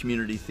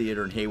 community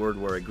theater in Hayward,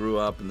 where I grew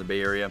up in the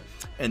Bay Area.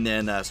 And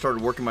then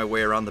started working my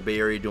way around the Bay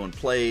Area doing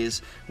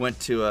plays. Went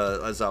to,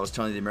 as I was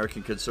telling you, the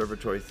American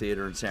Conservatory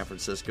Theater in San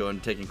Francisco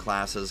and taking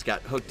classes.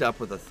 Got hooked up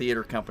with a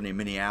theater company in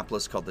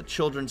Minneapolis called the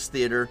Children's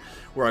Theater,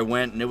 where I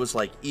went, and it was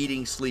like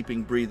eating,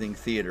 sleeping, breathing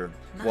theater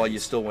while you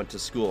still went to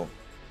school.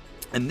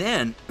 And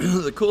then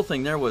the cool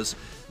thing there was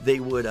they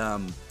would,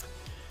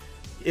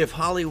 if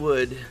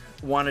Hollywood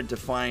wanted to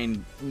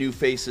find new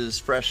faces,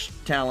 fresh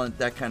talent,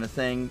 that kind of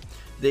thing,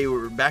 they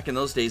were, back in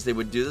those days, they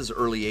would do this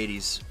early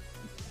 80s.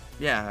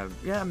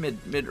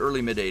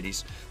 Early mid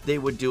 80s. They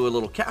would do a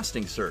little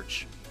casting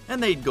search,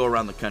 and they'd go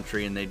around the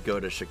country, and they'd go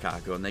to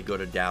Chicago, and they'd go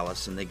to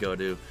Dallas, and they'd go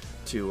to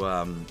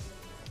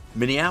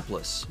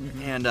Minneapolis.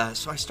 Mm-hmm. And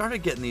so I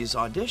started getting these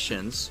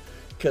auditions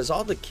because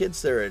all the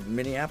kids there in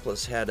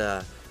Minneapolis had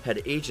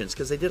agents,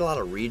 because they did a lot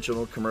of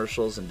regional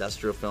commercials,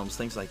 industrial films,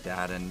 things like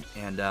that.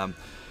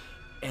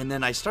 And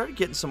then I started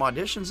getting some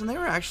auditions, and they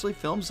were actually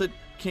films that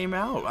came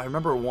out. I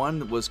remember one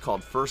that was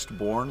called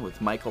Firstborn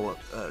with Michael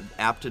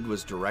Apted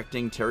was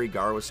directing. Terry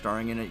Garr was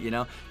starring in it, And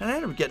I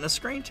ended up getting a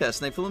screen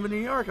test, and they flew me to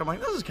New York. I'm like,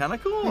 this is kind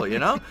of cool,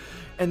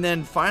 And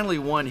then finally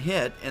one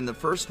hit, and the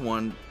first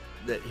one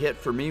that hit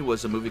for me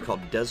was a movie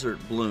called Desert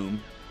Bloom.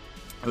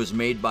 It was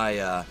made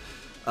by...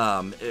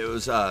 it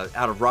was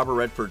out of Robert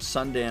Redford's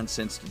Sundance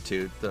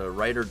Institute. The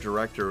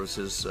writer-director was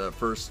his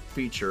first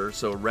feature.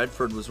 So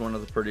Redford was one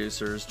of the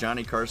producers.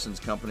 Johnny Carson's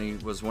company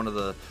was one of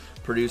the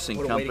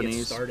producing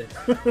companies. Way to get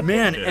started.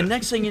 Man, and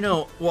next thing you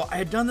know, I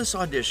had done this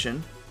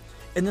audition,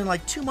 and then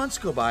like 2 months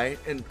go by,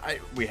 and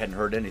we hadn't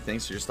heard anything,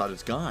 so just thought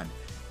it's gone.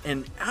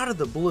 And out of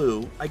the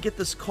blue, I get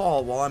this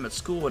call while I'm at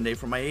school one day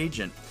from my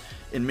agent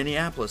in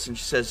Minneapolis, and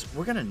she says,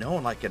 we're going to know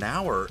in like an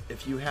hour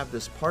if you have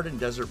this part in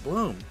Desert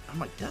Bloom. I'm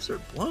like,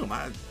 Desert Bloom?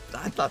 I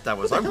thought that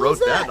was, I wrote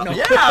that off. No.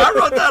 Yeah, I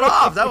wrote that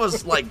off. That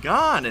was like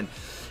gone.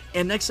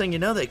 And next thing you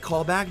know, they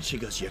call back, and she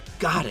goes, you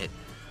got it.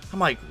 I'm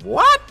like,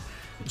 what?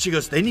 And she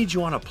goes, they need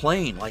you on a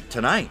plane like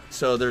tonight.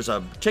 So there's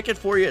a ticket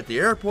for you at the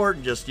airport,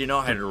 and just,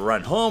 I had to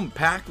run home,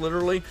 pack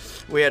literally.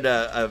 We had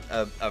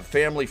a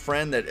family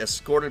friend that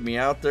escorted me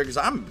out there because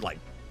I'm like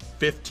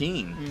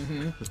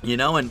 15,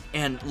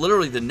 and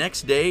literally the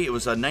next day, it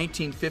was a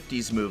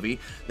 1950s movie.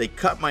 They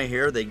cut my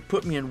hair, they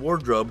put me in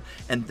wardrobe,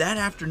 and that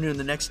afternoon,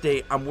 the next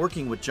day, I'm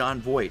working with John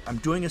Voight. I'm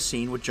doing a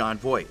scene with John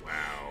Voight. Wow.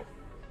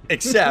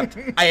 Except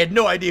I had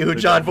no idea who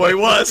John Voight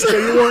was. So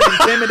you weren't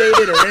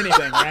intimidated or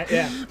anything, right?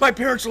 Yeah. My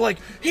parents were like,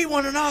 he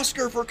won an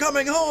Oscar for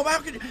coming home. How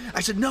could you? I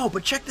said, no,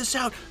 but check this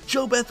out.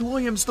 Jo Beth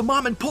Williams, the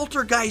mom in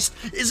Poltergeist,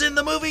 is in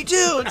the movie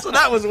too. And so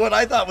that was what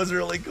I thought was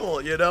really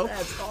cool,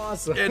 That's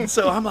awesome. And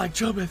so I'm like,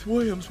 Jo Beth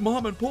Williams,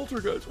 mom in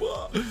Poltergeist.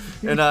 Wow.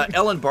 And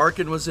Ellen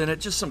Barkin was in it.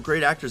 Just some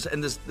great actors.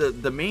 And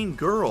the main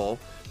girl,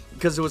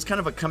 because it was kind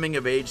of a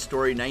coming-of-age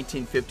story,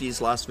 1950s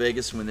Las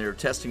Vegas, when they were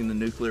testing the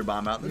nuclear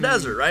bomb out in the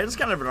desert, right? It's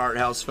kind of an art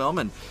house film,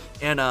 and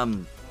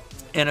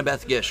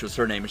Annabeth Gish was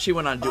her name, and she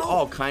went on to do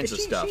all kinds of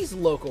stuff. She's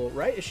local,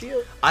 right? Is she?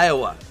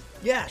 Iowa.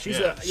 Yeah, she's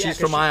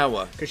from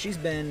Iowa. Because she's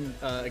been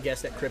a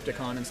guest at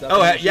Crypticon and stuff.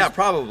 Oh, and yeah,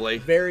 probably.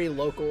 Very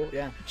local,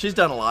 yeah. She's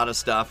done a lot of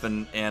stuff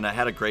and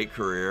had a great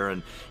career.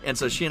 And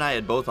so she and I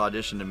had both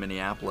auditioned in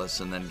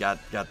Minneapolis and then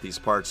got these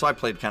parts. So I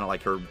played kind of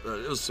like her,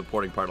 it was a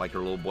supporting part, like her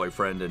little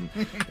boyfriend.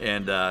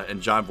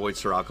 And John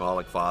Voight's her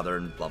alcoholic father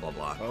and blah, blah,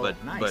 blah. Oh,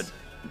 nice.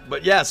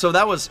 But yeah, so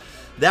that was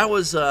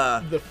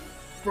the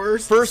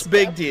first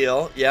big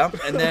deal, yeah.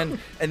 And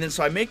then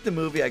so I make the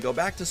movie. I go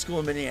back to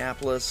school in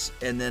Minneapolis,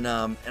 and then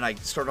and I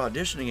start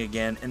auditioning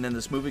again. And then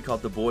this movie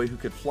called The Boy Who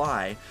Could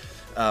Fly.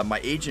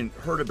 My agent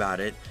heard about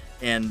it,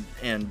 and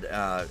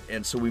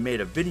so we made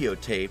a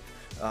videotape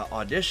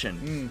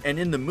audition. And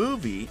in the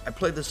movie, I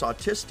play this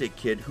autistic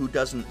kid who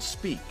doesn't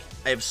speak.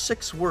 I have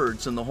 6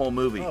 words in the whole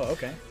movie. Oh,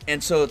 okay.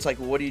 And so it's like,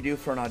 well, what do you do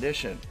for an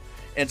audition?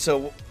 And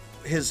so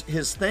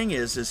his thing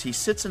is he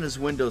sits in his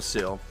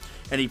windowsill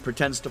and he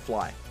pretends to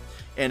fly.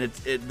 And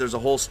there's a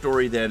whole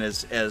story then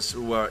as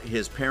where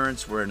his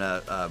parents were in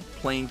a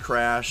plane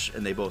crash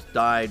and they both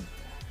died.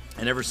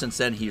 And ever since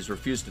then, he's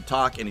refused to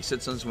talk, and he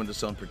sits on his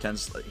windowsill and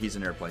pretends he's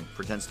an airplane,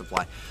 pretends to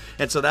fly.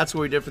 And so that's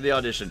what we did for the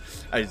audition.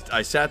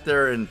 I sat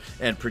there and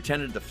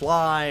pretended to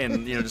fly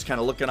and, just kind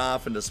of looking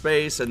off into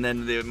space. And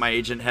then my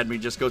agent had me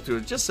just go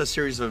through just a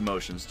series of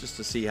emotions just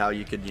to see how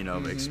you could,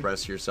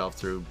 express yourself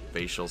through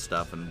facial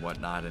stuff and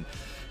whatnot.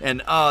 And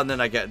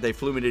then they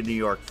flew me to New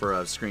York for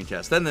a screen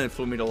test. Then they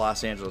flew me to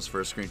Los Angeles for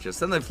a screen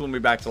test. Then they flew me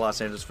back to Los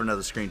Angeles for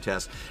another screen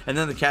test. And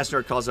then the cast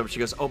director calls up and she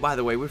goes, "Oh, by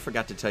the way, we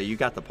forgot to tell you, you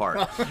got the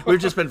part.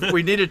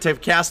 We needed to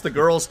cast the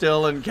girl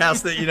still and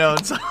cast the,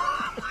 and so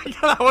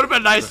it would have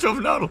been nice to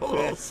have known a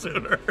little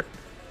sooner."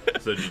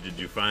 So did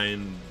you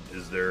find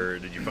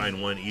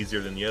one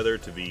easier than the other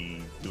to do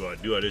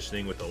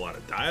auditioning with a lot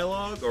of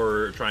dialogue,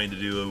 or trying to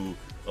do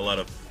a lot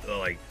of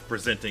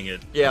presenting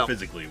it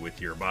physically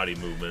with your body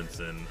movements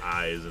and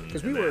eyes and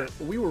because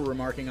we were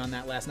remarking on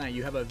that last night.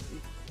 You have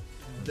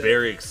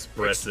very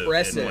expressive.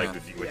 And,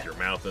 with your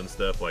mouth and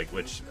stuff,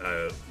 which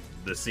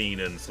the scene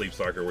in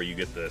Sleepstalker where you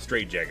get the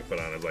straitjacket put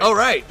on,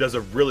 does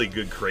a really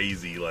good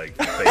crazy face.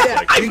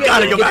 I've got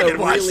to go back and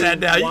watch that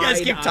now. You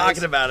guys keep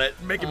talking about it,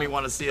 making me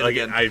want to see it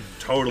again. I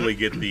totally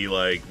get the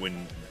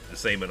when the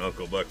same in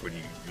Uncle Buck when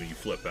you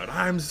flip out,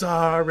 "I'm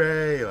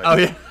sorry."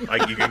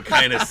 You can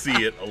kind of see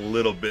it a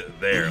little bit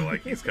there.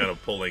 He's kind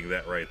of pulling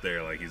that right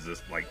there. He's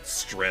just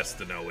stressed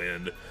to no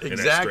end in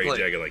that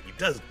straitjacket. He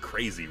does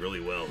crazy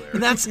really well there.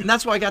 And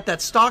that's why I got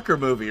that Stalker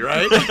movie,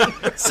 right?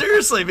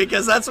 Seriously,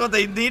 because that's what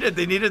they needed.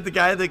 They needed the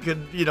guy that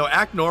could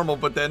act normal,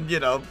 but then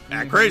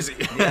act crazy.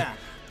 Yeah.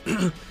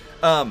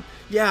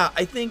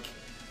 I think.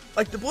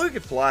 The Boy Who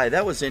Could Fly,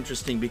 that was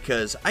interesting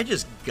because I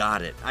just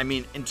got it. I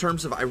mean, in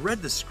terms of, I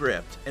read the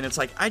script, and it's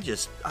I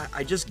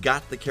just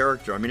got the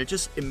character. I mean,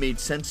 it made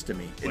sense to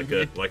me. Like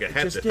a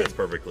hat that fits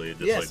perfectly.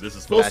 This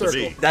is full supposed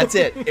to be. That's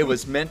it. It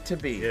was meant to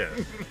be.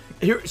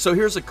 Yeah. So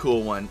here's a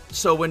cool one.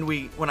 So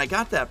when I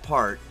got that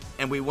part,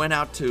 and we went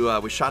out to,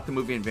 we shot the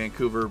movie in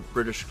Vancouver,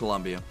 British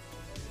Columbia.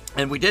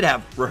 And we did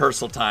have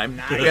rehearsal time.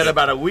 Nice. We had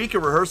about a week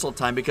of rehearsal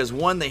time because,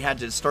 one, they had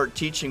to start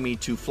teaching me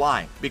to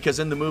fly. Because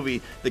in the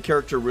movie, the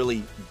character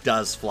really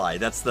does fly.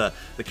 That's the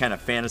kind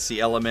of fantasy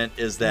element,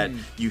 is that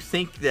you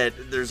think that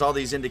there's all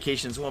these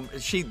indications. Well,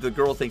 the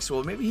girl thinks,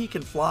 well, maybe he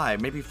can fly.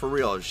 Maybe for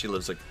real. She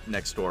lives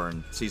next door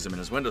and sees him in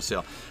his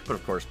windowsill. But,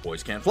 of course,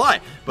 boys can't fly.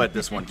 But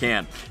this one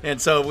can.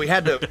 And so we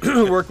had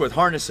to work with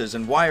harnesses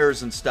and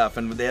wires and stuff.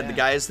 And they had the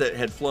guys that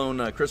had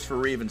flown Christopher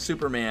Reeve and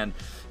Superman.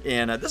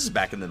 And this is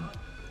back in the...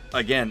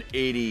 Again,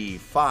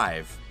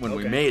 85 when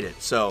we made it.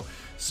 So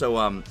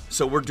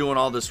we're doing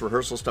all this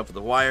rehearsal stuff with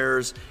the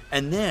wires,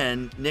 and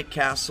then Nick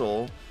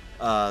Castle,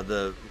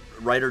 the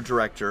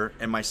writer-director,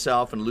 and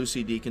myself and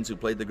Lucy Deakins, who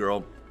played the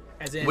girl.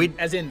 As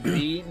in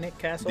the Nick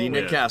Castle? The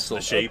Nick Castle.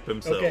 The shape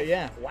himself. Okay,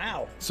 yeah.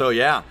 Wow. So,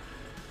 yeah.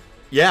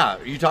 Yeah,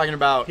 are you talking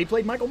about... He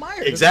played Michael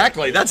Myers.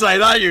 Exactly. That's what I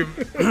thought you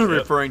were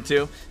referring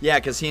to. Yeah,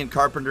 because he and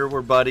Carpenter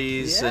were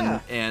buddies,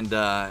 and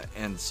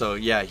so,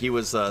 yeah, he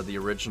was the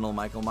original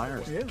Michael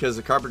Myers. Because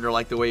the Carpenter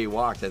liked the way he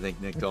walked, I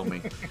think Nick told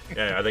me.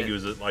 Yeah, I think he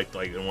was like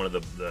in one of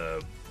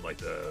the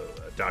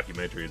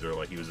documentaries,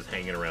 or he was just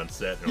hanging around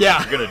set. And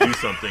you're going to do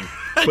something,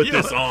 put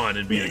this on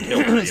and be the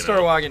killer.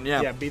 Start walking,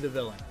 Yeah, be the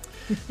villain.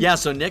 Yeah,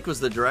 so Nick was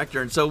the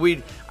director, and so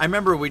I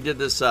remember we did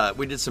this.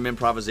 We did some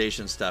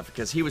improvisation stuff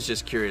because he was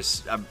just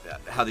curious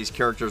how these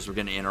characters were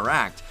going to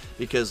interact.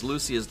 Because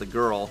Lucy, as the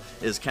girl,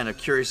 is kind of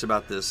curious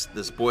about this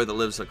boy that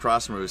lives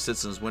across from her, who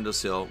sits in his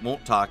windowsill,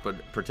 won't talk,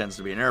 but pretends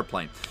to be an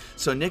airplane.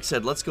 So Nick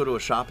said, "Let's go to a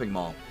shopping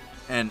mall,"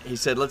 and he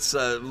said, "Let's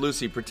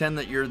Lucy, pretend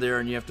that you're there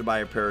and you have to buy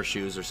a pair of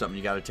shoes or something.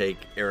 You got to take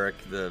Eric,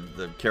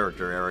 the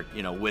character Eric,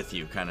 with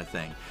you, kind of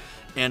thing."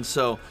 And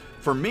so.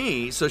 For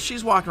me, so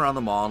she's walking around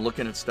the mall and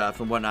looking at stuff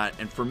and whatnot,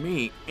 and for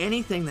me,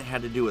 anything that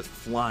had to do with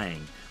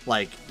flying,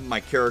 like my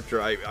character,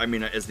 I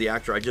mean, as the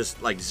actor, I just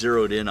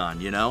zeroed in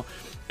on,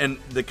 and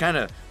the kind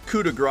of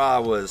coup de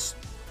grace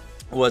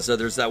was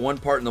there's that one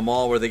part in the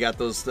mall where they got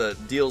those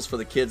deals for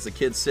the kids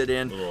sit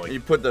in, and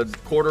you put the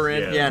quarter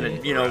in,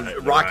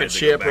 and rocket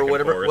ship or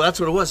whatever. Well, that's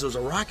what it was. It was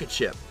a rocket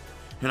ship.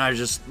 And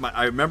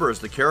I remember as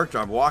the character,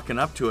 I'm walking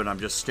up to it, and I'm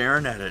just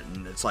staring at it,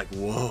 and it's like,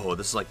 whoa,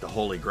 this is like the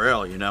Holy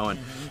Grail, and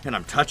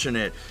I'm touching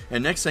it.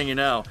 And next thing you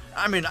know,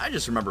 I mean, I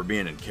just remember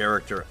being in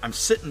character. I'm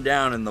sitting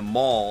down in the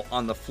mall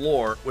on the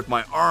floor with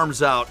my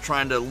arms out,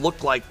 trying to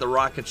look like the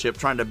rocket ship,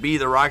 trying to be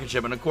the rocket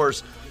ship. And of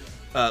course,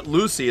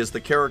 Lucy is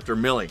the character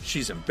Millie.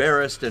 She's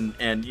embarrassed, and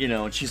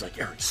she's like,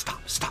 "Eric,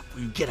 stop,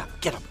 get up,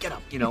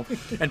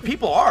 And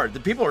people are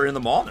in the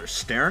mall, and they're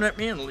staring at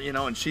me,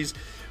 and she's...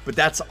 But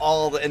that's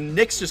all, and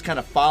Nick's just kind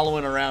of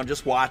following around,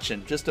 just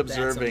watching, just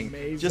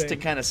observing, just to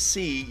kind of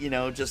see,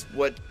 just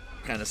what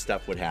kind of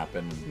stuff would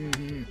happen.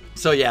 Mm-hmm.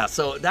 So yeah,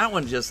 so that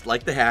one just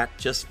like the hat,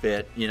 just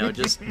fit,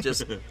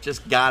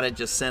 just got it,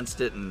 just sensed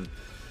it, and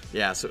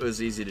yeah, so it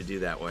was easy to do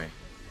that way.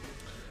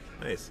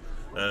 Nice.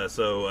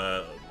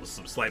 So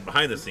some slight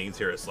behind the scenes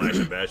here at Slash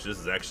and Bash. This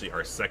is actually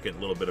our second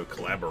little bit of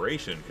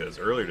collaboration, because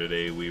earlier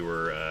today we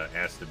were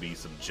asked to be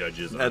some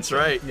judges. On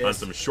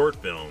some short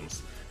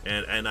films.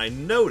 And I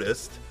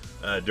noticed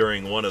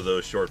during one of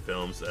those short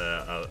films,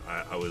 I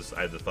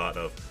had the thought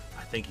of,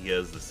 I think he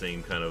has the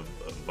same kind of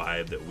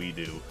vibe that we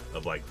do,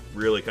 of like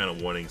really kind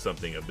of wanting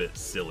something a bit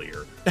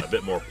sillier, a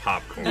bit more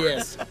popcorn.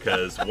 Yes.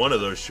 Because one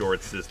of those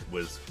shorts just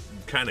was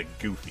kind of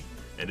goofy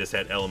and just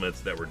had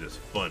elements that were just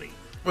funny.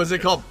 Was it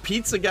called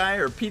Pizza Guy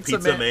or Pizza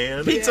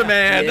Man? Pizza Yeah.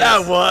 Man,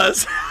 Yes. that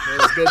was.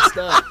 It was good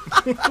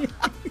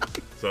stuff.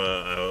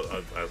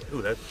 So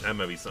that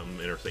might be something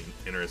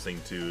interesting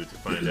to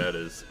find out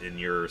is in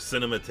your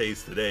cinema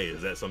taste today.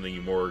 Is that something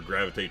you more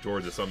gravitate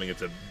towards? Is something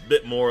that's a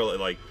bit more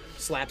like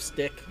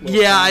Slapstick.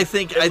 Yeah, I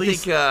think at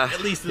least yeah.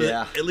 at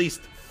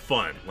least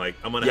fun. Like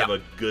I'm gonna Yeah. have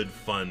a good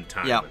fun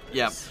time. Yeah, with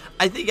yeah. this.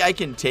 I think I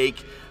can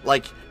take,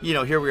 like,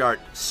 here we are,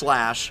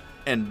 slash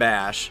and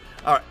bash.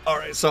 All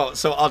right. So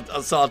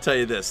I'll tell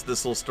you this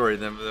little story,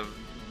 then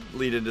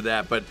lead into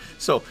that. But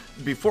so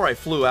before I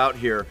flew out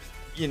here,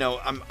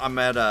 I'm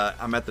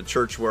at the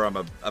church where I'm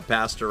a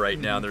pastor right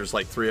now. There's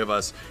like 3 of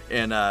us,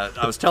 and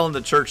I was telling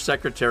the church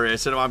secretary, I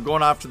said, I'm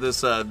going off to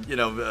this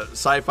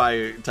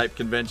sci-fi type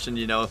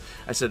convention. I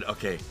said,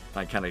 okay.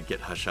 I kind of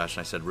get hush hush,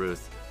 and I said,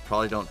 Ruth,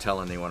 probably don't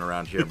tell anyone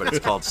around here, but it's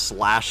called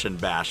Slash and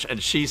Bash.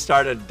 And she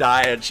started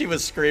dying. She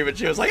was screaming.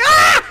 She was like,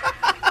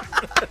 ah!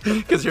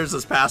 Because here's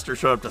this pastor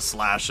showed up to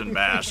Slash and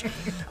Bash.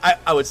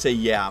 I would say,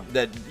 yeah,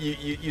 that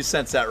you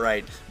sense that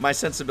right. My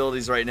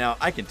sensibilities right now,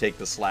 I can take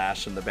the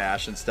slash and the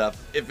bash and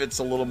stuff if it's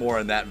a little more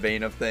in that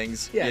vein of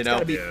things. Yeah, it's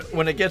gotta be-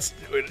 When it's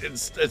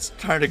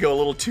trying to go a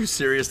little too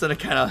serious, then it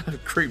kind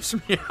of creeps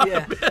me out.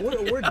 Yeah,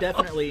 we're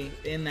definitely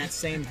in that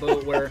same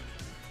boat where,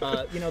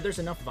 there's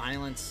enough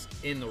violence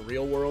in the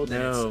real world.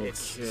 No and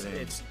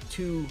it's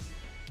too.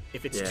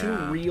 If it's too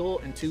Yeah. real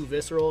and too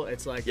visceral,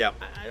 it's like, Yep.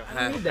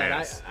 I don't need that.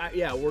 Pass.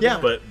 We're Yeah.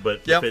 gonna,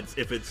 But Yep.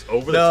 if it's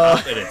over No. the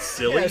top and it's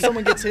silly, if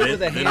someone gets hit with a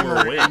then we're hammer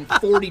winning.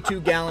 and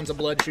 42 gallons of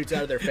blood shoots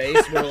out of their face,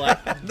 we're like,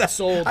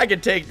 sold. I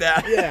can take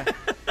that.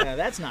 Yeah,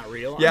 that's not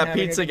real. I'm Yeah,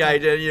 having a pizza good guy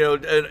time.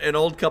 did, an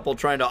old couple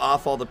trying to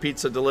off all the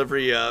pizza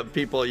delivery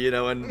people,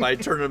 and by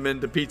turning them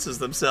into pizzas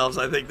themselves.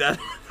 I think that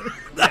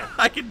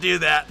I could do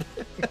that.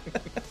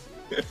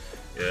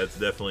 Yeah, it's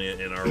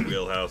definitely in our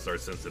wheelhouse, our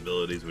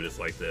sensibilities. We just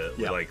like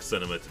we Yep. like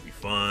cinema to be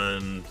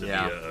fun, to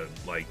Yeah.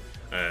 be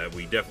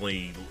we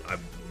definitely I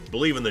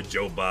believe in the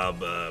Joe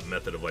Bob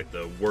method of like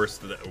the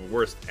worst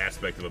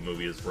aspect of a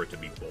movie is for it to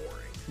be boring.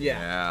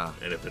 Yeah.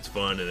 And if it's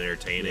fun and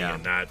entertaining Yeah.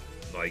 and not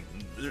like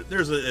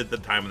there's at the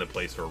time and the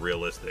place for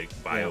realistic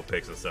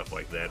biopics and stuff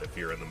like that if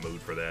you're in the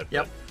mood for that.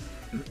 Yep.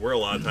 But we're a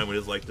lot of time we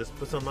just like just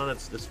put something on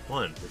it's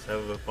fun. Just have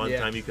a fun Yeah.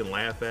 time you can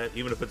laugh at,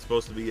 even if it's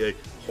supposed to be a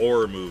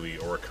horror movie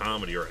or a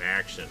comedy or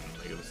action.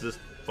 Like if it's just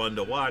fun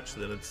to watch,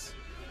 then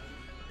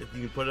you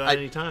can put it on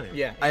any time.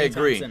 Yeah, I anytime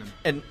agree. cinema.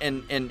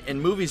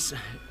 And movies,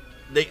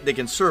 they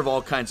can serve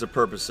all kinds of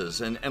purposes.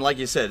 And like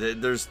you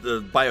said, there's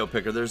the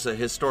biopic, or there's a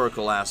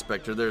historical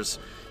aspect, or there's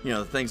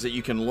things that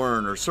you can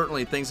learn, or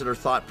certainly things that are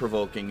thought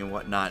provoking and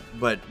whatnot.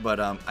 But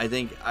I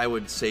think I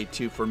would say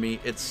too, for me,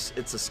 it's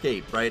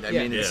escape, right? I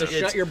mean, so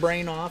shut your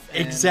brain off.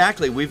 And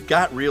exactly. We've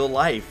got real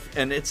life,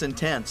 and it's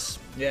intense.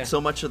 Yeah.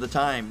 So much of the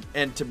time,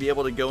 and to be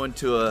able to go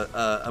into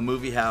a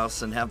movie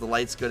house and have the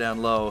lights go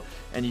down low,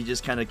 and you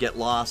just kind of get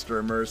lost or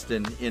immersed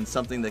in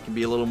something that can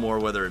be a little more,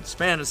 whether it's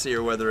fantasy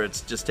or whether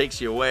it just takes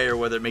you away or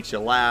whether it makes you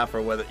laugh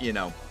or whether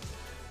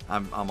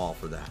I'm all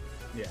for that.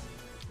 Yeah.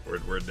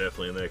 We're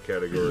definitely in that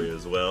category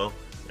as well,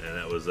 and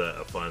that was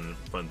a fun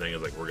thing.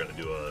 Is like we're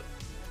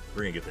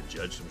gonna get to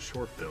judge some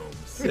short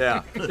films.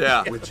 Yeah,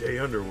 yeah. With Jay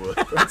Underwood.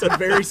 That's a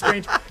very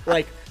strange.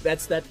 Like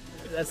that's that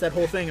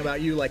whole thing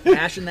about you like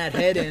bashing that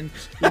head in,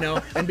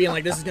 and being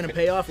like, this is gonna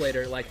pay off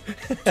later. Like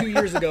 2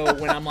 years ago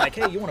when I'm like,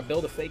 hey, you want to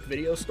build a fake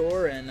video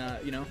store and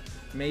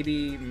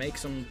maybe make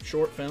some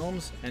short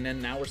films, and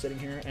then now we're sitting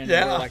here and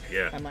Yeah. we're like,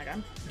 Yeah. I'm like,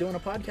 I'm doing a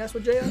podcast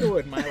with Jay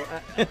Underwood.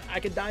 I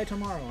could die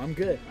tomorrow. I'm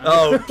good.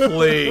 Oh,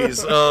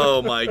 please.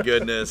 Oh, my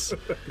goodness.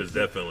 Because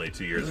definitely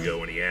 2 years ago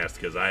when he asked,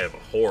 because I have a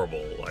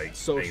horrible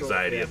Social,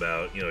 anxiety yeah.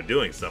 about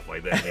doing stuff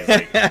like that.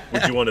 And he's like,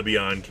 would you want to be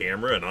on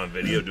camera and on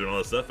video doing all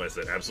this stuff? I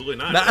said, absolutely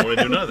not. I don't want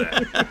to do none of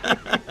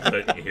that.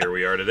 But here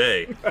we are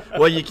today.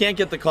 Well, you can't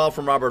get the call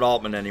from Robert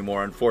Altman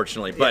anymore,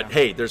 unfortunately. But Yeah.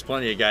 hey, there's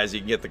plenty of guys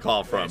you can get the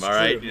call from. That's all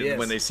right, true, yes.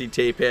 when they see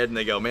Tapehead and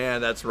they go, "Man,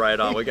 that's right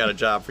on. We got a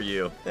job for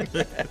you."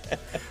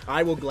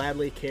 I will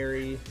gladly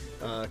carry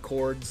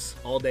cords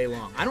all day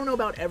long. I don't know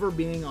about ever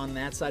being on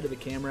that side of the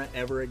camera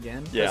ever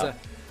again. Yeah,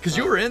 because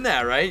you were in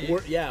that, right?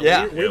 We're yeah,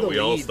 the we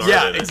all leads. started.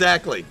 yeah, it.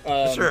 exactly.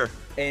 Sure.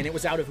 And it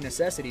was out of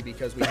necessity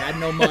because we had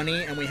no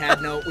money and we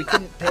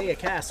couldn't pay a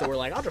cast. So we're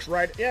like, I'll just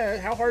write. Yeah,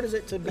 how hard is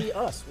it to be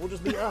us? We'll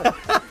just be us.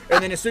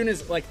 And then as soon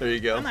as There you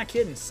go. I'm not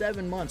kidding.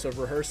 7 months of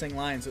rehearsing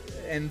lines,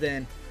 and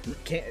then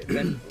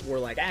we're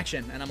like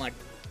action, and I'm like,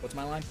 what's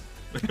my line?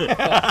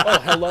 oh,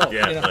 hello.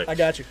 Yeah, like- I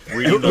got you.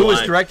 Reading the Who was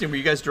line. directing? Were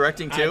you guys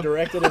directing too? I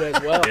directed it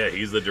as well. Yeah,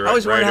 he's the director. I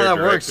always wondered how that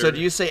director. works. So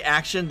do you say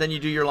action, then you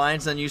do your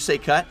lines, then you say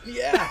cut?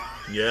 Yeah.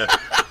 Yeah.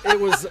 It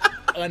was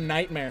a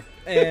nightmare.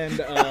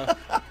 And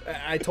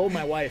I told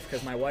my wife,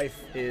 because my wife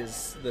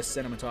is the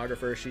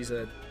cinematographer. She's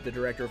the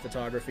director of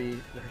photography.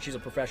 She's a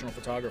professional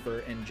photographer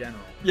in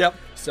general. Yep.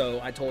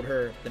 So I told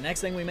her, the next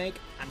thing we make,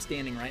 I'm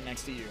standing right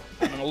next to you.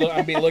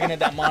 I'll be looking at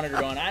that monitor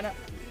going,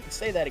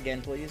 say that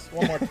again, please.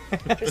 One more.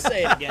 Just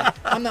say it again.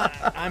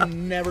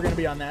 I'm never gonna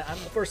be on that.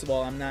 First of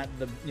all, I'm not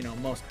the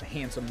most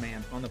handsome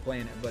man on the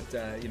planet, but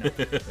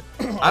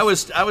I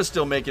was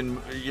still making,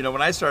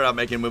 when I started out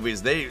making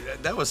movies,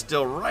 that was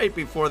still right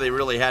before they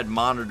really had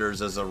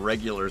monitors as a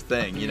regular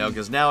thing,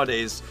 because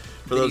nowadays,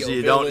 for those of you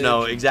who don't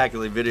know,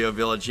 exactly, Video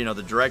Village,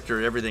 the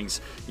director,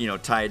 everything's,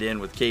 tied in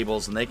with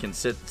cables, and they can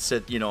sit,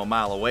 a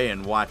mile away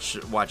and watch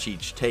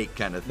each take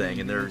kind of thing,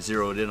 and they're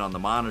zeroed in on the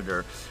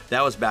monitor.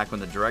 That was back when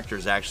the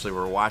directors actually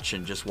were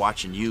watching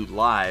you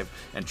live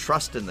and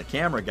trusting the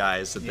camera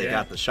guys that they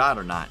got the shot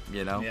or not,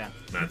 Yeah. Not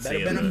Better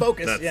seeing been in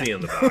focus.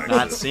 seeing the box.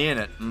 Not seeing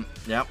it.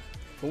 Yep.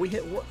 But we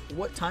hit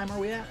what time are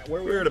we at?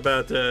 Where We're at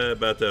about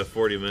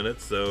 40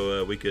 minutes,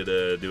 so we could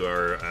do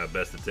our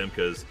best attempt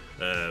because,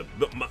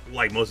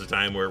 like most of the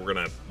time, we're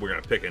gonna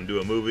pick and do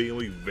a movie, and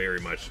we very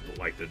much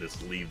like to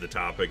just leave the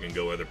topic and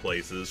go other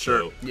places.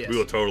 Sure. So Yes. we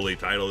will totally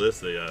title this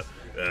the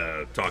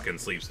Talking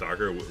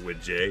Sleepstalker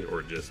with Jay,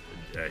 or just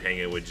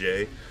Hanging with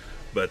Jay.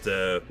 But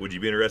would you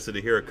be interested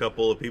to hear a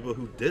couple of people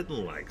who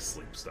didn't like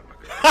Sleepstalker?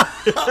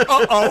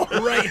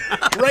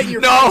 right in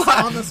your face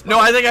on the spot. No,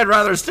 I think I'd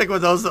rather stick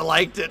with those that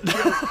liked it.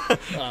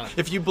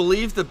 If you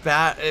believe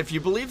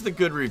the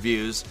good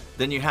reviews,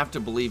 then you have to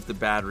believe the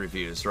bad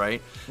reviews, right?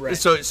 Right.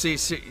 So see,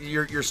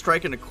 you're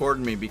striking a chord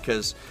in me,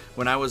 because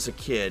when I was a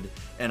kid,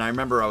 and I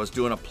remember I was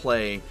doing a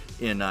play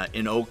in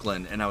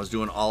Oakland, and I was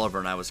doing Oliver,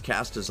 and I was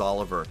cast as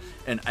Oliver,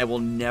 and I will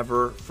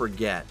never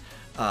forget.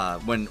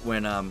 When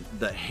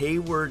the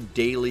Hayward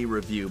Daily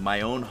Review,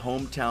 my own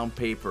hometown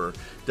paper,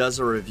 does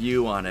a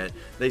review on it,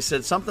 they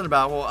said something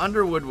about, well,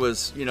 Underwood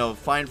was,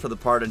 fine for the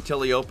part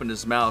until he opened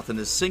his mouth and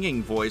his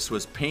singing voice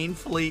was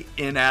painfully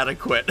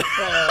inadequate.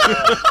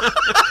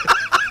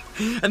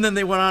 And then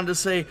they went on to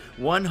say,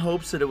 one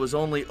hopes that it was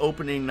only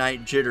opening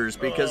night jitters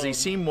because he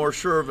seemed more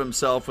sure of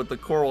himself with the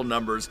choral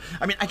numbers.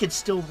 I mean, I could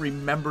still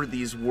remember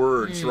these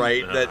words,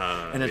 right?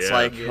 And it's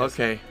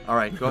okay, all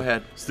right, go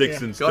ahead.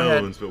 Sticks and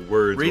stones, but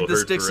words Read will the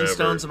hurt Sticks forever. and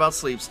Stones about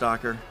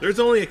Sleepstalker. There's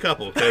only a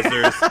couple, because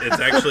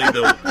it's actually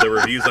the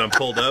reviews I'm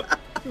pulled up.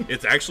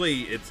 It's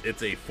actually it's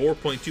a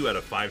 4.2 out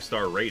of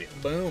 5-star rating.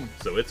 Boom.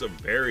 So it's a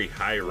very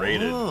high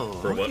rated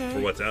for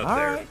what's out All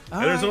there. right,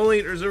 And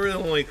there's really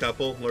only a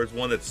couple. There's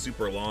one that's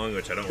super long,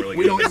 which I don't really.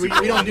 We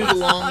don't do the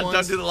long ones.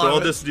 Don't do the So long I'll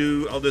ones.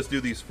 just do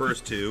these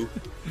first two.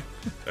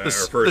 Or The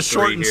first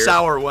short three and here.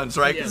 sour ones,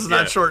 right? Yes. This is Yeah.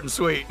 not short and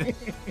sweet.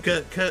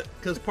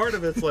 Because part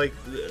of it's like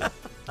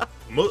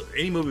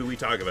any movie we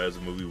talk about is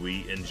a movie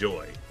we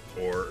enjoy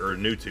or are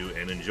new to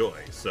and enjoy.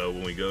 So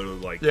when we go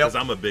to because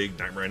I'm a big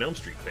Nightmare on Elm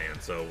Street fan,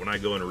 so when I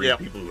go and read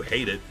people who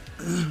hate it,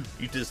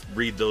 you just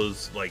read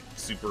those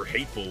super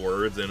hateful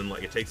words, and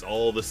it takes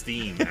all the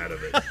steam out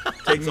of it,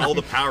 takes all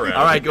the power out.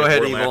 All right, of it. go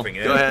ahead, We're Evil. laughing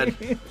at Go it.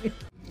 ahead.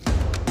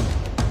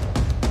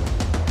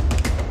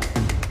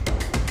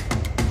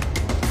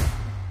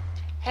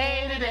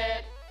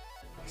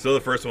 So the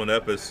first one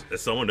up is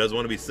someone doesn't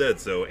want to be said.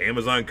 So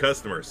Amazon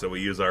customer. So we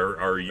use our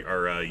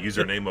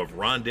username of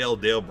Rondale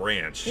Dale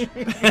Branch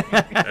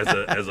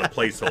as a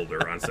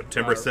placeholder on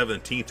September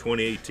 17th,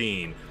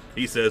 2018.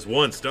 He says,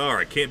 1 star.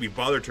 I can't be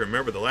bothered to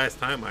remember the last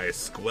time I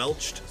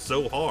squelched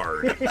so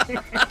hard.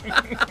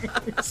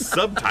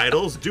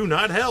 Subtitles do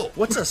not help.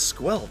 What's a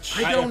squelch?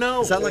 I don't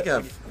know. Is that like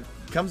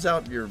comes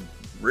out your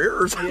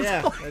rear or something?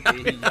 Yeah.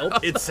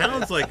 It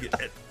sounds like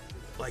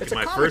It's a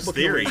my comic first book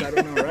theory. noise, I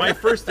don't know, right? My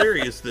first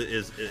theory is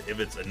if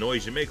it's a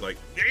noise you make, like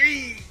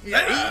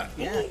Yeah.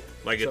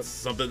 like it's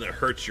something that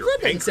hurts your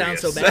That doesn't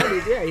pancreas. sound so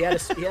bad. Yeah, he had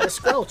a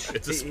squelch.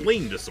 It's a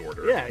spleen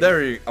disorder. Yeah.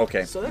 There you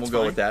okay. So that's we'll go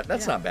fine. with that.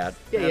 That's Yeah. not bad.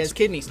 Yeah, he has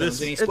kidney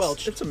stones and he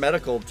squelched. It's a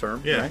medical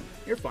term. Yeah. Right?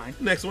 You're fine.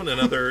 Next one,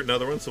 another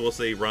one. So we'll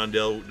say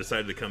Rondell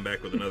decided to come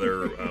back with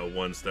another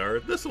 1 star.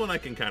 This one I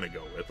can kind of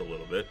go with a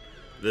little bit.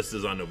 This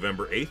is on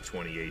November 8th,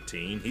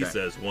 2018. He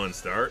says 1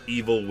 star.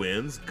 Evil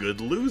wins,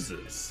 good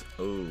loses.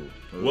 Ooh.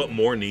 What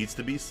more needs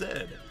to be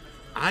said?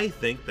 I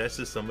think that's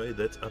just somebody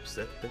that's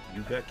upset that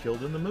you got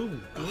killed in the movie.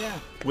 Yeah.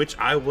 Which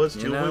I was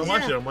too when I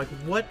watched Yeah. it. I'm like,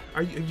 what?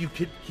 Are you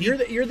kidding? You're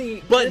the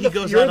But you're he the,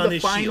 goes you're out on the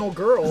his final shield.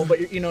 girl,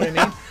 but you know what I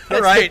mean?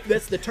 That's Right.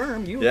 that's the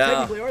term. You Yeah.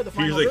 technically are the He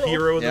final was the girl.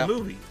 hero of Yeah. the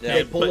movie. Yeah.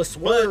 They pull a But-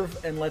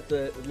 swerve and let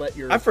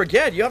your. I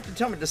forget. You have to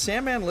tell me. Does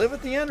Sandman live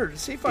at the end, or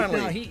does he finally?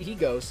 No, he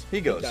goes.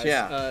 He goes, does.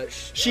 yeah.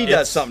 She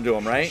does something to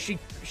him, right?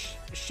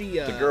 She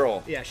The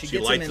girl. Yeah, she She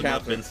gets lights him him in.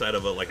 up inside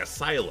of a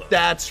silo.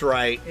 That's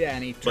right. Yeah,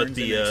 and he But turns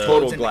the, and explodes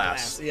Total into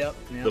glass. Yep.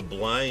 The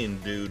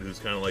blind dude who's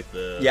kind of like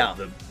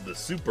the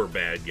super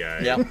bad guy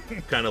Yep.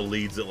 kind of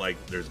leads it like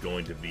there's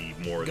going to be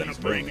more of these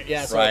movies.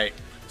 Yeah, so, Right.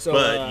 So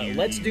But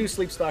let's do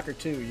Sleepstalker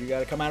 2. You got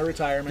to come out of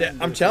retirement. Yeah,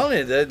 and I'm do telling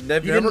you, they've You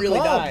never didn't really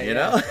called, die. you yeah.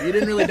 know? You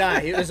didn't really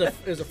die. It was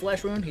a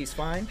flesh wound. He's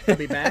fine. He'll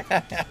be back,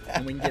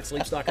 and we can get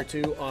Sleepstalker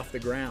 2 off the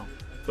ground.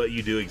 But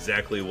you do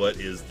exactly what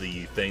is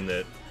the thing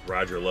that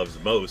Roger loves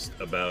most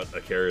about a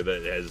character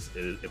that has,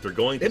 if they're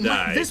going to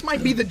die. This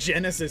might be the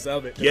genesis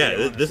of it. to be Yeah,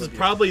 honest this is with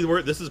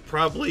you.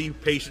 probably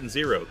patient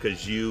zero,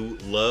 because you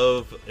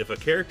love if a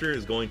character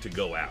is going to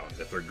go out,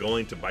 if they're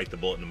going to bite the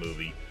bullet in the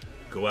movie,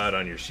 go out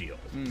on your shield.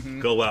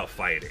 Go out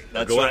fighting.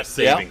 That's go right. out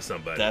saving Yep.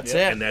 somebody. That's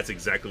it. And that's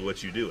exactly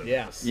what you do in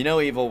this. You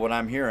know, Evil, what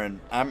I'm hearing,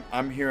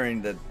 I'm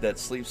hearing that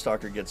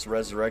Sleepstalker gets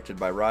resurrected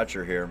by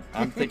Roger here.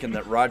 I'm thinking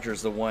that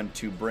Roger's the one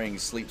to bring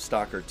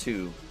Sleepstalker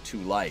 2 to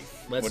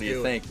life. What do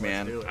you think,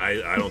 man?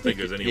 I don't think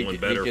there's anyone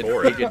better he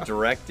for He it. could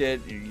direct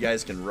it. You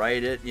guys can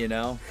write it, you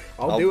know.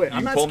 I'll do it. You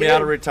I'm not pull me scared.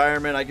 out of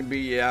retirement. I can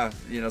be,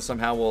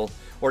 somehow we'll,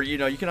 or,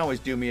 you can always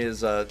do me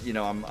as,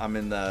 I'm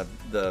in the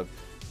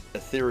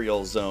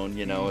ethereal zone,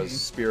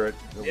 as spirit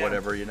or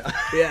whatever,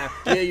 Yeah,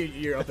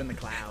 you're up in the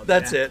clouds.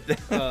 That's yeah. it.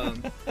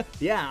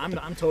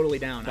 I'm totally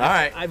down. All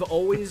right. I've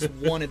always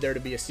wanted there to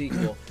be a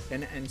sequel,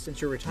 and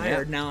since you're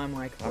retired, now I'm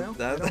like, well,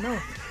 I don't know.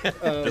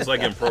 Just like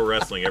in pro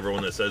wrestling,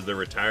 everyone that says they're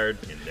retired,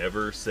 you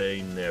never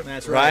say never.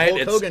 That's right.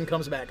 Right, Hulk Hogan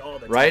comes back all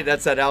the time. Right,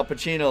 that's that Al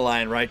Pacino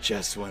line, right?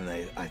 Just when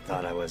I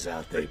thought I was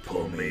out, they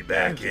Pull me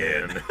back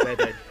in.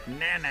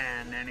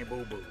 Nanny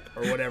boo boo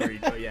or whatever.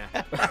 Yeah.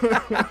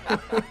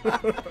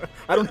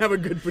 I don't have a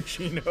good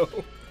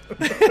Pacino.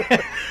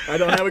 I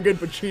don't have a good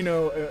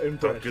Pacino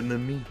impression. Talking to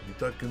me. You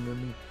talking to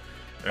me.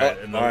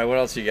 All right, what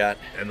else you got?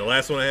 And the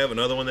last one I have,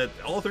 another one that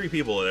all three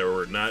people that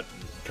were not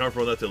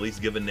comfortable enough to at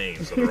least give a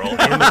name. So they're all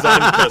Amazon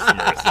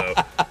customers.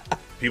 So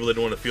people that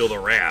don't want to feel the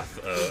wrath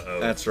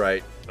of That's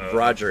right.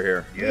 Roger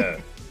here. Yeah.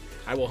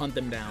 I will hunt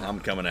them down. I'm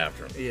coming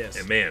after him. Yes.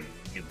 And man,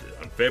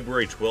 on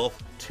February 12th,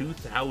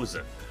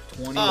 2000.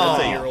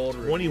 21-year-old.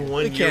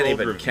 21-year-old We can't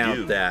even review.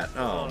 count that.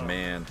 Oh,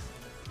 man.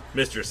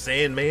 Mr.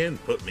 Sandman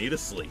put me to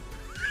sleep.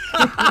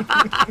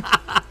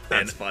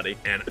 That's funny.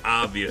 An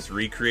obvious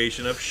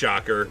recreation of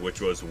Shocker,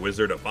 which was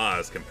Wizard of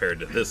Oz compared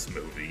to this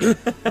movie,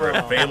 where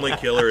a family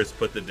killer is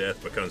put to death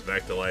but comes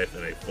back to life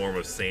in a form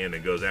of sand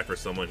and goes after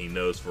someone he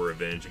knows for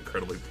revenge.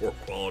 Incredibly poor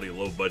quality,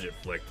 low budget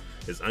flick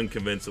is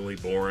unconvincingly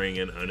boring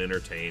and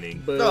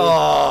unentertaining.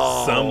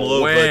 Oh, Some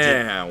low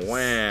budget.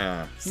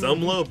 Wham.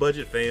 Some low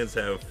budget fans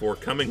have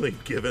forcomingly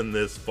given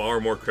this far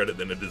more credit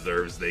than it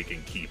deserves. They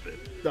can keep it.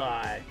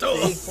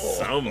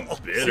 Some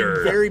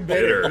bitter. Very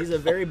bitter. He's a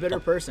very bitter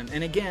person.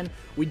 And again,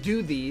 we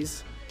do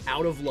these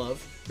out of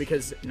love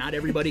because not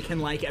everybody can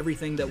like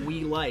everything that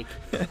we like.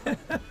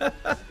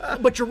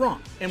 But you're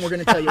wrong, and we're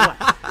going to tell you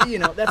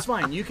why. That's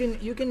fine. You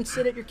can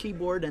sit at your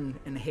keyboard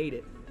and hate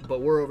it,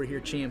 but we're over here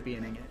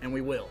championing it, and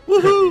we will.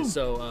 Woohoo!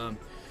 So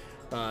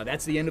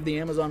that's the end of the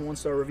Amazon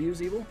 1-star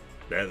reviews, Evil.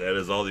 That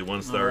is all the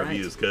 1-star All right.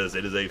 reviews because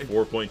it is a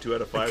 4.2 out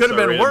of 5. Could have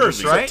been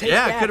worse, right? take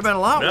Yeah, that. it could have been a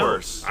lot No,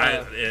 worse.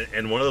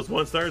 and one of those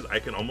 1-stars I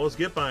can almost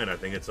get behind. I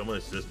think it's someone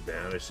that's just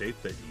bad out of shape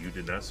that you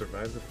did not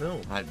survive the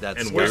film.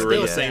 That's and We're we were in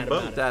still the sad same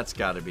about boat. it. That's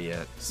got to be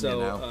it.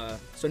 So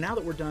so now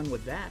that we're done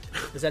with that,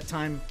 is that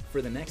time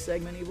for the next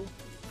segment, Evil?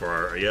 For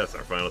our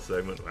final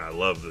segment, I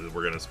love that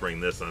we're going to spring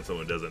this on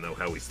someone who doesn't know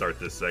how we start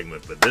this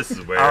segment, but this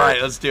is where All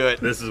right, let's do it.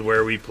 This is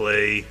where we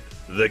play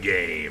the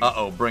game.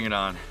 Uh-oh, bring it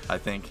on, I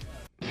think.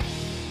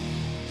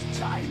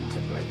 Time to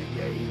play the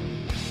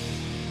game.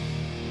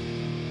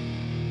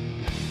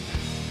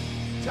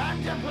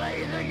 Time to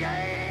play the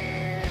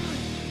game.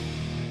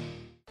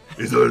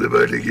 It's all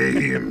about the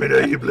game and how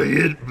you play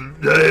it.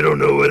 I don't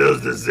know what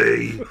else to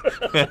say.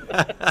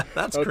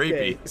 That's Okay,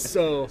 creepy.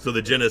 so So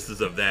the genesis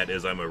of that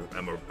is I'm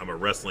a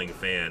wrestling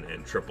fan,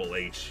 and Triple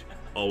H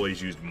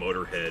always used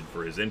Motorhead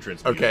for his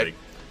entrance music. Okay.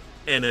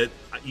 And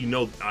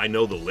I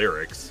know the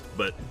lyrics,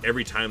 but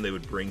every time they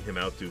would bring him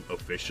out to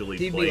officially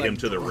He'd be play like, him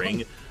to the drunk.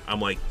 ring, I'm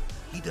like,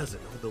 he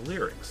doesn't know the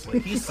lyrics.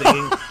 Like he's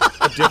singing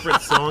a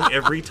different song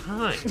every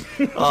time.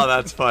 Oh,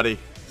 that's funny.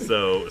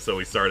 So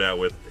we start out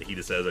with he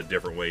just has a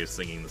different way of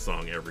singing the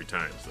song every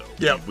time. So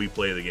Yep. we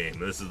play the game.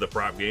 And this is the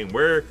prop game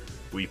where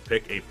we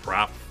pick a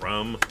prop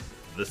from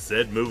the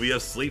said movie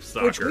of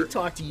Sleepstalker. which we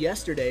talked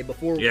yesterday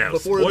before Yeah,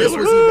 before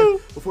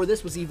spoilers.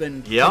 this was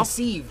even Yep,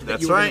 conceived that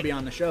that's you were going right. to be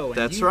on the show. And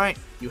That's you, right.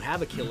 You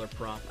have a killer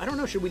prop. I don't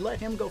know. Should we let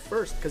him go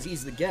first because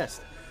he's the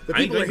guest? The I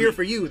people think are here we-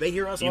 for you. They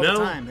hear us You all the know,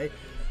 time.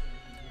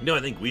 No, I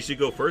think we should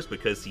go first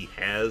because he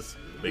has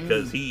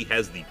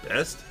the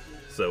best.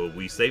 So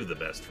we save the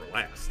best for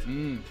last.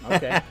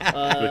 Okay.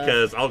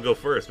 Because I'll go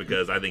first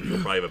because I think he'll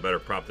probably have a better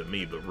prop than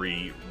me. But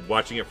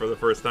watching it for the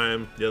first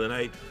time the other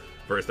night,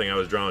 first thing I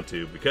was drawn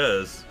to,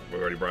 because we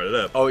already brought it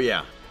up, Oh,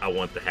 yeah. I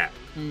want the hat.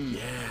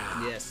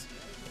 Yes.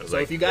 I was So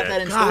like, if you got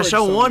that in Gosh, storage I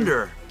somewhere-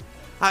 wonder.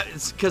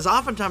 Because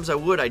oftentimes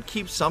I'd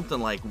keep something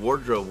like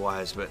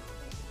wardrobe-wise, but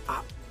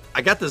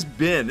I got this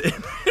bin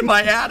in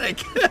my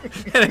attic,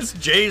 and it's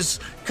Jay's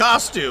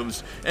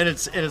costumes, and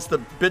it's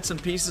the bits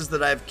and pieces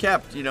that I've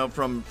kept,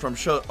 from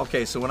show.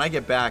 Okay, so when I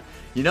get back,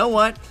 you know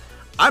what?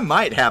 I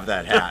might have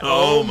that hat.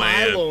 Oh, my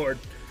man. lord.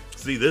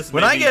 See this.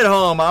 When I get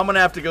home, I'm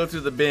gonna have to go through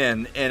the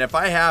bin, and if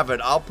I have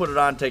it, I'll put it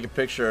on, take a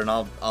picture, and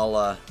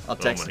I'll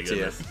text it to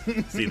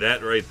you. See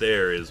that right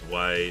there is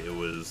why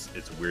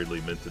it's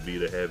weirdly meant to be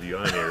to have you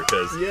on here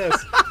because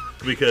Yes.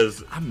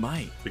 Because I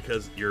might.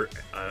 Because you're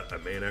a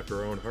man after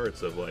our own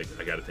hearts. Of like,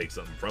 I got to take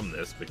something from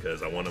this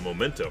because I want a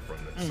memento from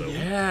this. So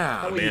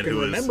Yeah. That way you can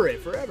remember it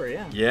forever,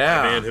 yeah.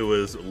 Yeah. a man who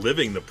is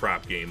living the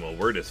prop game while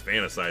we're just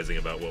fantasizing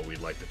about what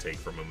we'd like to take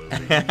from a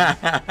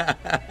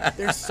movie.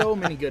 There's so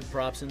many good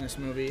props in this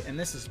movie, and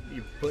this is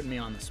you're putting me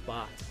on the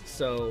spot.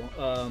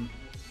 So,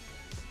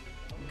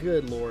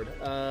 good Lord.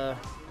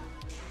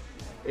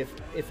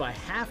 If I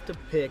have to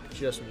pick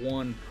just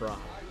one prop.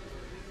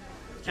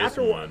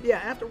 After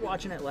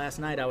watching it last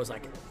night, I was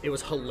like, it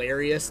was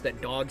hilarious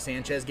that Dog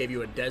Sanchez gave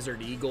you a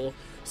Desert Eagle.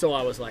 So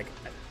I was like,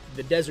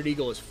 the Desert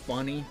Eagle is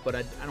funny, but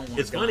I don't want.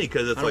 It's funny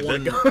because it's like,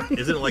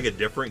 isn't it like a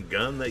different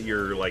gun that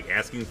you're like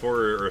asking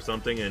for or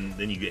something, and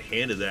then you get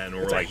handed that, and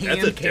we're like,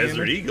 that's a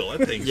Desert Eagle.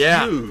 That thing's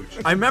huge.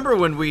 I remember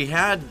when we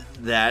had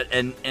that,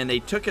 and they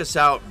took us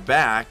out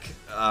back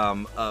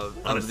on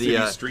a city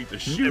street to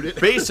shoot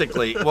it.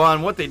 Basically, well,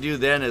 and what they do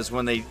then is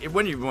when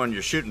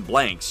you're shooting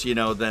blanks, you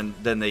know, then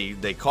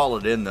they call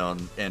it in though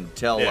and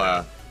tell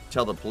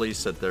the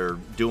police that they're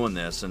doing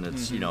this, and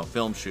it's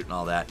film shoot and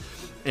all that.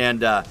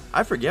 And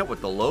I forget what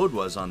the load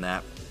was on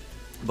that,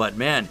 but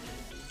man,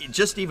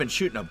 just even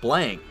shooting a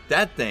blank,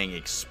 that thing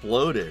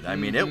exploded. I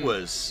mean, it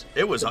was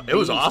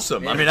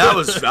awesome. I mean, that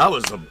was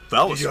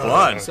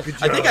fun.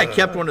 I think I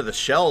kept one of the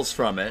shells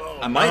from it.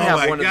 I might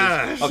have one of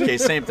the. Okay,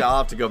 same thing. I'll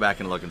have to go back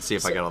and look and see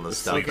if I got all this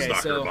stuff.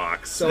 Sleepstalker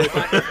box. So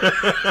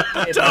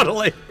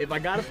Totally. If I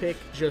got to pick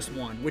just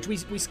one, which we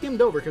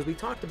skimmed over because we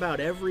talked about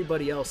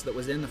everybody else that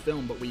was in the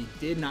film, but we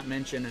did not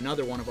mention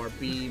another one of our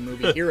B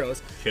movie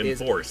heroes. Ken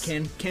Force.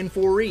 Ken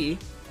Foree.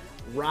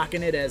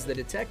 Rocking it as the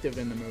detective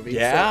in the movie.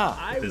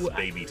 Yeah. So his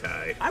baby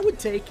tie. I would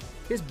take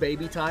his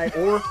baby tie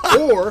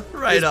or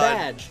Right his on.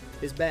 badge.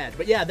 His badge.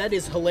 But yeah, that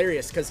is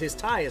hilarious because his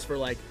tie is for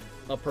like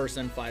a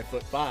person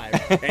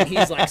 5'5", and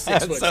he's like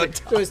 6 foot.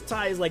 So his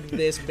tie is like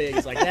this big.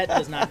 It's like that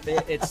does not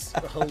fit. It's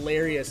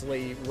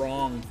hilariously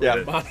wrong for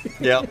the body.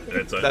 Yeah,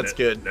 That's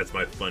good. That's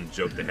my fun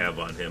joke to have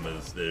on him.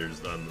 Is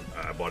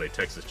I bought a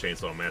Texas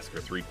Chainsaw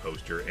Massacre 3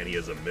 poster, and he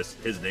has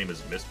his name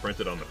is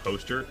misprinted on the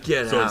poster.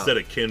 So instead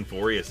of Ken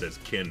Foree, it says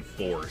Ken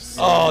Force.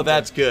 Oh,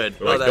 that's good.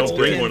 Like, don't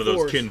bring one of those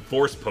Force. Ken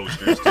Force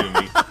posters to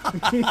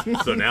me.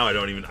 So now I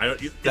don't even.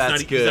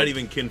 That's good. He's not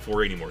even Ken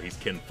Foree anymore. He's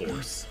Ken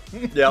Force.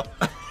 Yep.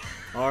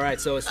 All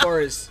right, so as far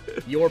as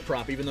your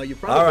prop, even though you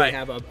probably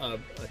have a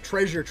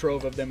treasure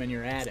trove of them in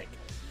your attic.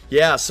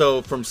 Yeah,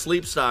 so from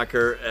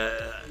Sleepstalker,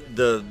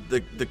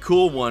 the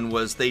cool one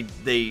was they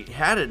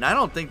had it, and I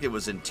don't think it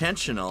was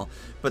intentional,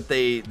 but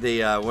they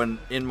when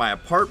in my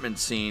apartment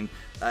scene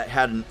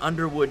had an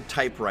Underwood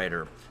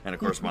typewriter. And of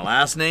course, my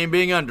last name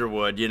being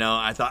Underwood, you know,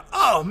 I thought,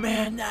 oh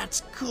man,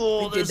 that's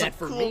cool. They did that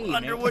for me,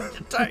 Underwood.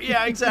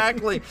 Yeah,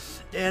 exactly.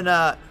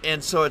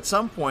 And so at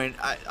some point,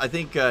 I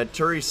think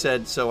Turi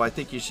said, so I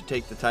think you should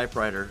take the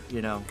typewriter,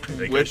 you know,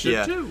 with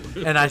you. Too.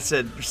 And I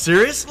said,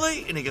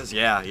 seriously? And he goes,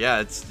 yeah,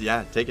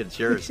 take it, it's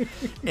yours.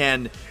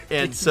 and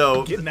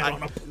so Getting that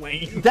on a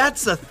plane.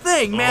 that's the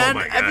thing, man.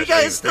 my Have you gosh,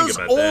 I guys didn't think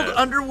those about old that.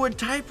 Underwood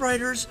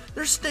typewriters?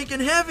 They're stinking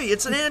heavy.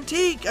 It's an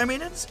antique. I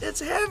mean, it's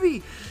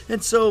heavy.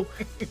 And so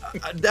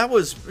that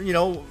was, you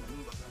know,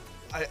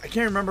 I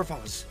can't remember if I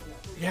was.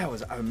 Yeah,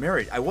 I'm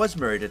married. I was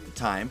married at the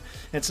time,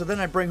 and so then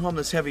I bring home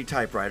this heavy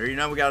typewriter. You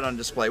know, we got it on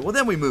display. Well,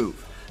 then we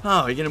move.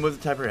 Oh, you're gonna move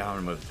the typewriter? I'm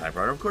gonna move the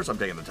typewriter. Of course, I'm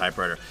taking the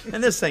typewriter.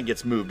 And this thing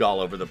gets moved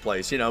all over the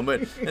place, you know.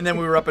 And then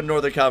we were up in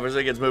Northern California, so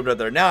it gets moved up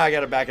there. Now I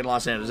got it back in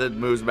Los Angeles. It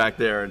moves back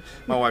there, and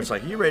my wife's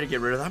like, "You ready to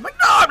get rid of that?" I'm like,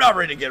 "No, I'm not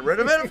ready to get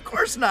rid of it. Of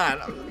course not.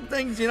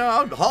 Things, you know,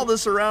 I'll haul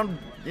this around."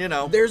 You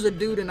know, There's a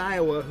dude in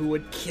Iowa who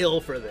would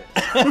kill for this.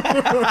 You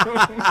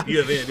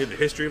have any idea the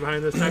history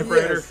behind this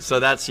typewriter? so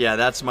that's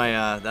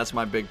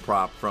my big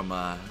prop from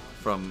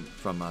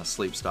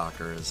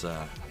Sleepstalker is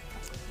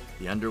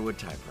the Underwood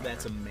typewriter.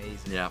 That's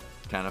amazing. Yeah,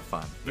 kind of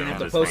fun. You're gonna I'm have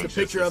to just post a anxious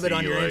picture to of it see,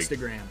 on your like-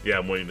 Instagram. Yeah,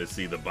 I'm waiting to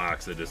see the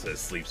box that just says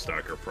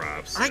Sleepstalker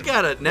props. I and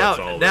got it what's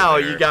all now. in Now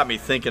there. you got me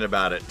thinking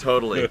about it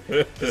totally,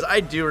 because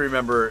I do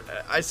remember.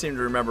 I seem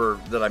to remember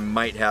that I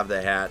might have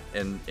the hat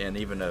and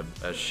even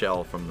a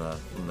shell from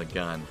the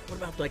gun. What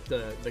about like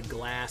the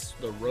glass,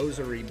 the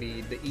rosary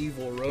bead, the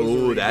evil rosary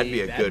Ooh, that'd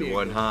bead? be a good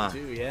one, huh?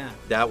 Too, yeah.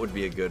 That would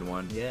be a good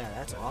one. Yeah,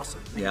 that's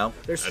awesome. Man. Yeah,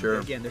 There's sure.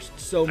 Again, there's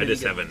so I many.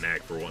 just good have a ones.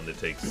 knack for wanting to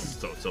take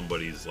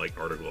somebody's like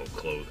article of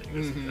clothing.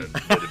 It'd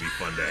be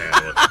fun to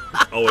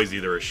have. Always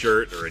either a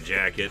shirt or a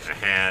jacket, a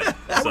hat,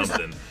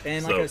 something.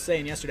 And like I was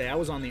saying yesterday, I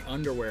was on the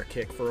underwear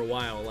kick for a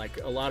while. Like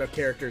a lot of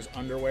characters'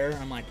 underwear.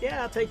 I'm like,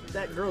 yeah, I'll take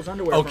that girl's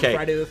underwear Okay. from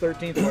Friday the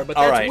 13th. But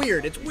All that's right.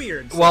 weird. It's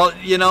weird. So- Well,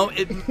 you know,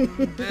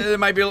 it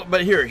might be,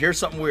 but here's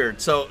something weird.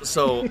 So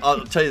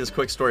I'll tell you this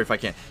quick story if I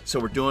can. So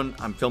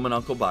I'm filming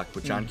Uncle Buck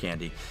with John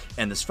Candy,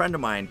 and this friend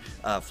of mine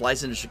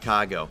flies into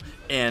Chicago,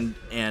 and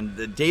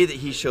the day that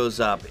he shows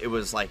up, it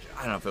was like,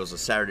 I don't know if it was a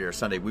Saturday or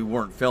Sunday, we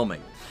weren't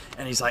filming.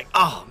 And he's like,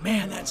 "Oh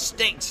man, that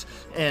stinks."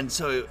 And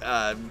so,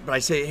 but I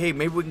say, "Hey,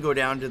 maybe we can go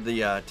down to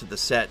the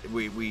set."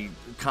 We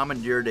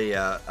commandeered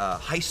a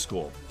high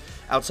school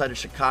outside of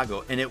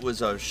Chicago, and it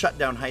was a shut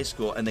down high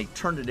school, and they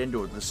turned it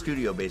into the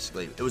studio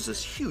basically. It was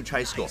this huge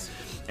high school.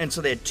 And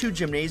so they had 2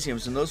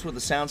 gymnasiums, and those were the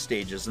sound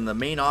stages, and the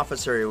main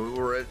office area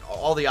were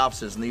all the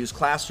offices, and they used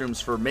classrooms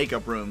for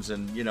makeup rooms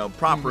and, you know,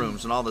 prop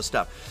rooms and all this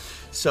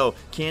stuff. So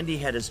Candy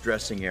had his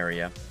dressing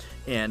area,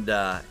 and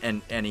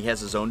he has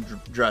his own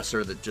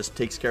dresser that just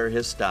takes care of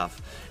his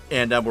stuff.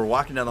 And we're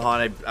walking down the hall,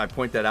 and I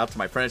point that out to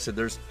my friend. I said,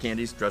 there's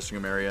Candy's dressing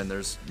room area, and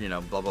there's, you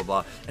know, blah, blah,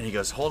 blah. And he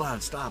goes, hold on,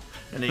 stop.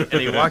 And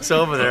he walks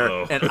over there,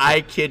 and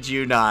I kid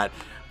you not,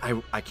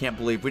 I can't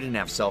believe we didn't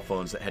have cell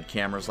phones that had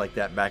cameras like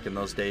that back in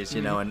those days,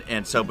 you know.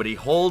 And so, but he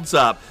holds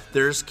up,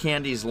 there's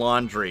Candy's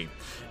laundry.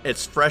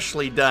 It's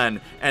freshly done.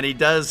 And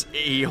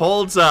he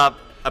holds up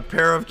a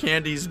pair of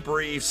Candy's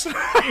briefs.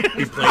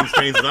 He's planes,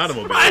 trains, and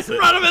automobiles. Right in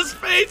front of his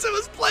face, it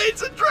was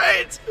planes and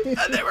trains,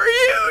 and they were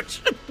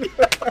huge.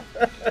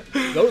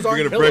 Those aren't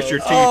You're gonna brush your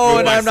teeth. Oh,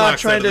 and my I'm not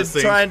socks trying out of the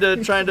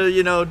sink. trying to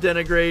you know,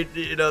 denigrate,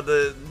 you know,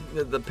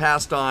 the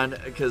passed on,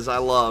 because I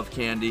love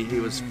Candy. He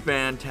was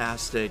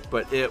fantastic,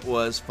 but it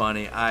was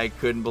funny. I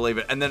couldn't believe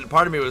it. And then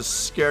part of me was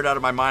scared out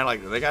of my mind,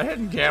 like, they got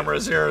hidden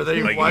cameras here.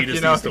 They Like, what, he just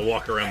you know? needs to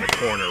walk around the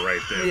corner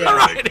right there. Yeah.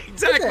 Right,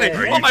 exactly. Are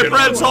Well, you my gentlemen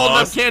friend's holding up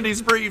lost?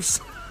 Candy's briefs.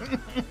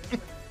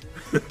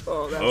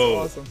 Oh, that's Oh,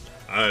 awesome.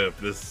 I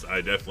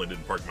definitely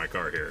didn't park my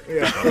car here.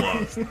 Yeah. I'm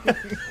lost.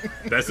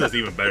 That's just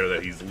even better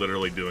that he's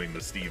literally doing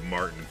the Steve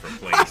Martin from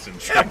Planes and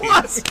It Trains.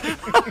 was.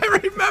 I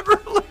remember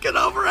looking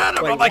over at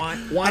him. Like, I'm like,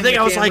 wind I think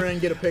the I was like, camera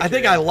and get a I think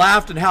picture. I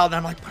laughed and howled, and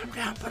I'm like, put him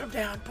down, put him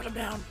down, put him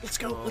down. Let's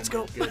go, let's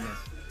go. Goodness.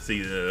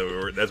 See,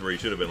 that's where he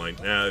should have been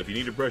like, now, if you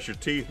need to brush your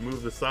teeth,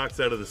 move the socks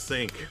out of the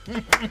sink.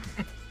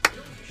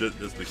 just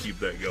to keep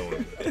that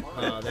going.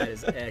 Oh, that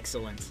is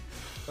excellent.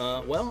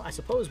 Well, I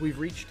suppose we've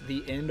reached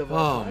the end of our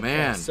Oh podcast,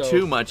 man, so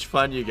too much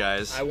fun, you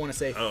guys. I want to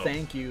say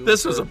thank you.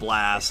 This was for a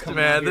blast,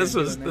 coming out man. here This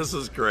and was doing this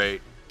was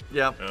great.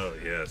 Yep. Oh,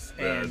 yes.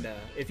 And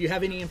if you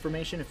have any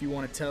information, if you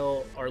want to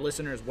tell our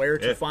listeners where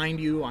to Yeah. find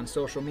you on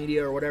social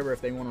media or whatever,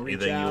 if they want to reach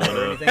Anything you out or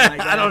wanna- anything like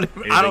that. I don't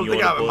Anything think you I'm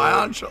wanna my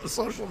plug? own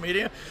social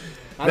media.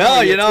 I No, don't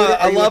know, you know, Twitter,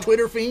 I are you love- a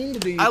Twitter fiend.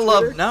 Do you I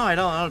love Twitter? no, I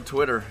don't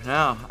Twitter.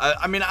 No,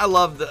 I mean I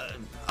love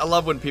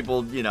when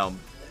people, you know,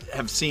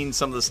 have seen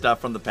some of the stuff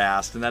from the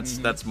past, and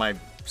that's my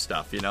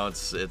stuff. You know,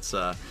 it's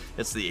the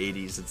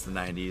 80s, it's the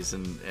 90s,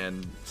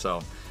 and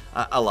so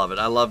I love it.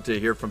 I love to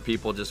hear from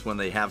people just when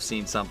they have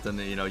seen something.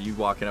 You know, you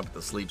walking up with the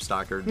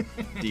Sleepstalker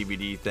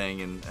DVD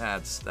thing, and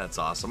that's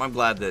awesome. I'm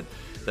glad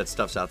that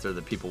stuff's out there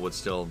that people would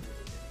still,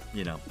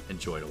 you know,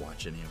 enjoy to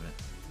watch any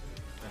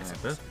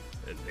of it.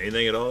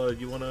 Anything at all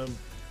you want to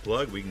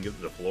plug? We can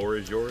give the floor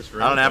is yours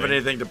for I don't have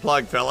anything. anything to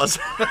plug, fellas.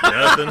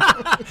 Nothing?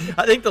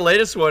 I think the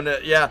latest one,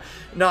 yeah.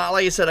 No,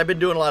 like I said, I've been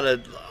doing a lot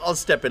of. I'll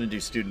step in and do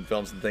student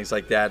films and things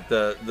like that.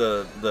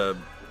 The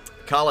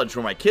college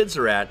where my kids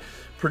are at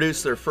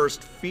produced their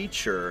first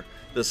feature.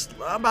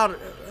 I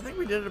think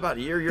we did it about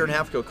a year and a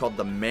half ago, called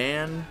 "The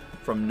Man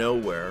from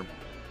Nowhere,"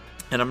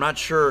 and I'm not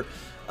sure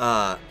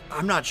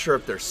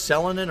if they're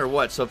selling it or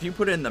what. So if you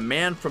put in "The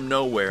Man from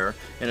Nowhere"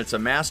 and it's a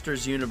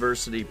Masters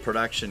University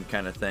production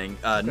kind of thing,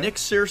 Nick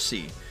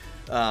Searcy,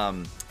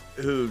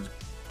 who's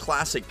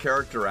classic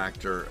character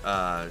actor,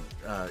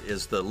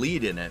 is the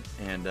lead in it.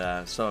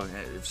 And so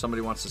if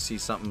somebody wants to see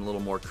something a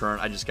little more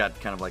current, I just got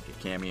kind of like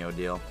a cameo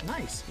deal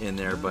Nice. in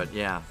there. But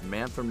yeah,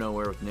 "Man from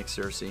Nowhere" with Nick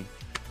Searcy,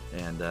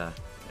 and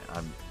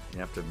you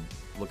have to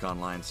look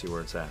online and see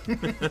where it's at.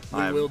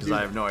 Because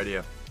I have no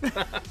idea.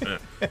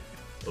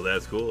 Well,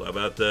 that's cool. How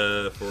about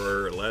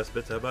for our last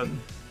bits? How about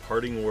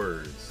parting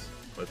words?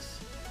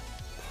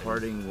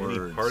 Parting words.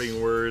 Any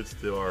parting words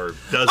to our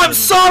dozen? I'm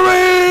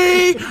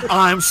sorry.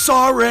 I'm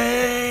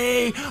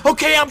sorry.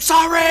 Okay, I'm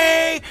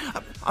sorry.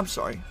 I'm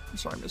sorry. I'm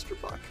sorry,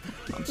 Mr. Buck.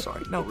 I'm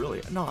sorry. No,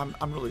 really. No,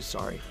 I'm really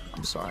sorry.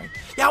 I'm sorry.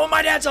 Yeah, well,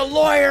 my dad's a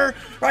lawyer,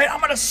 right?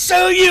 I'm gonna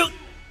sue you.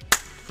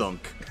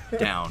 Thunk.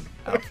 Down.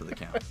 Out for the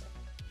count.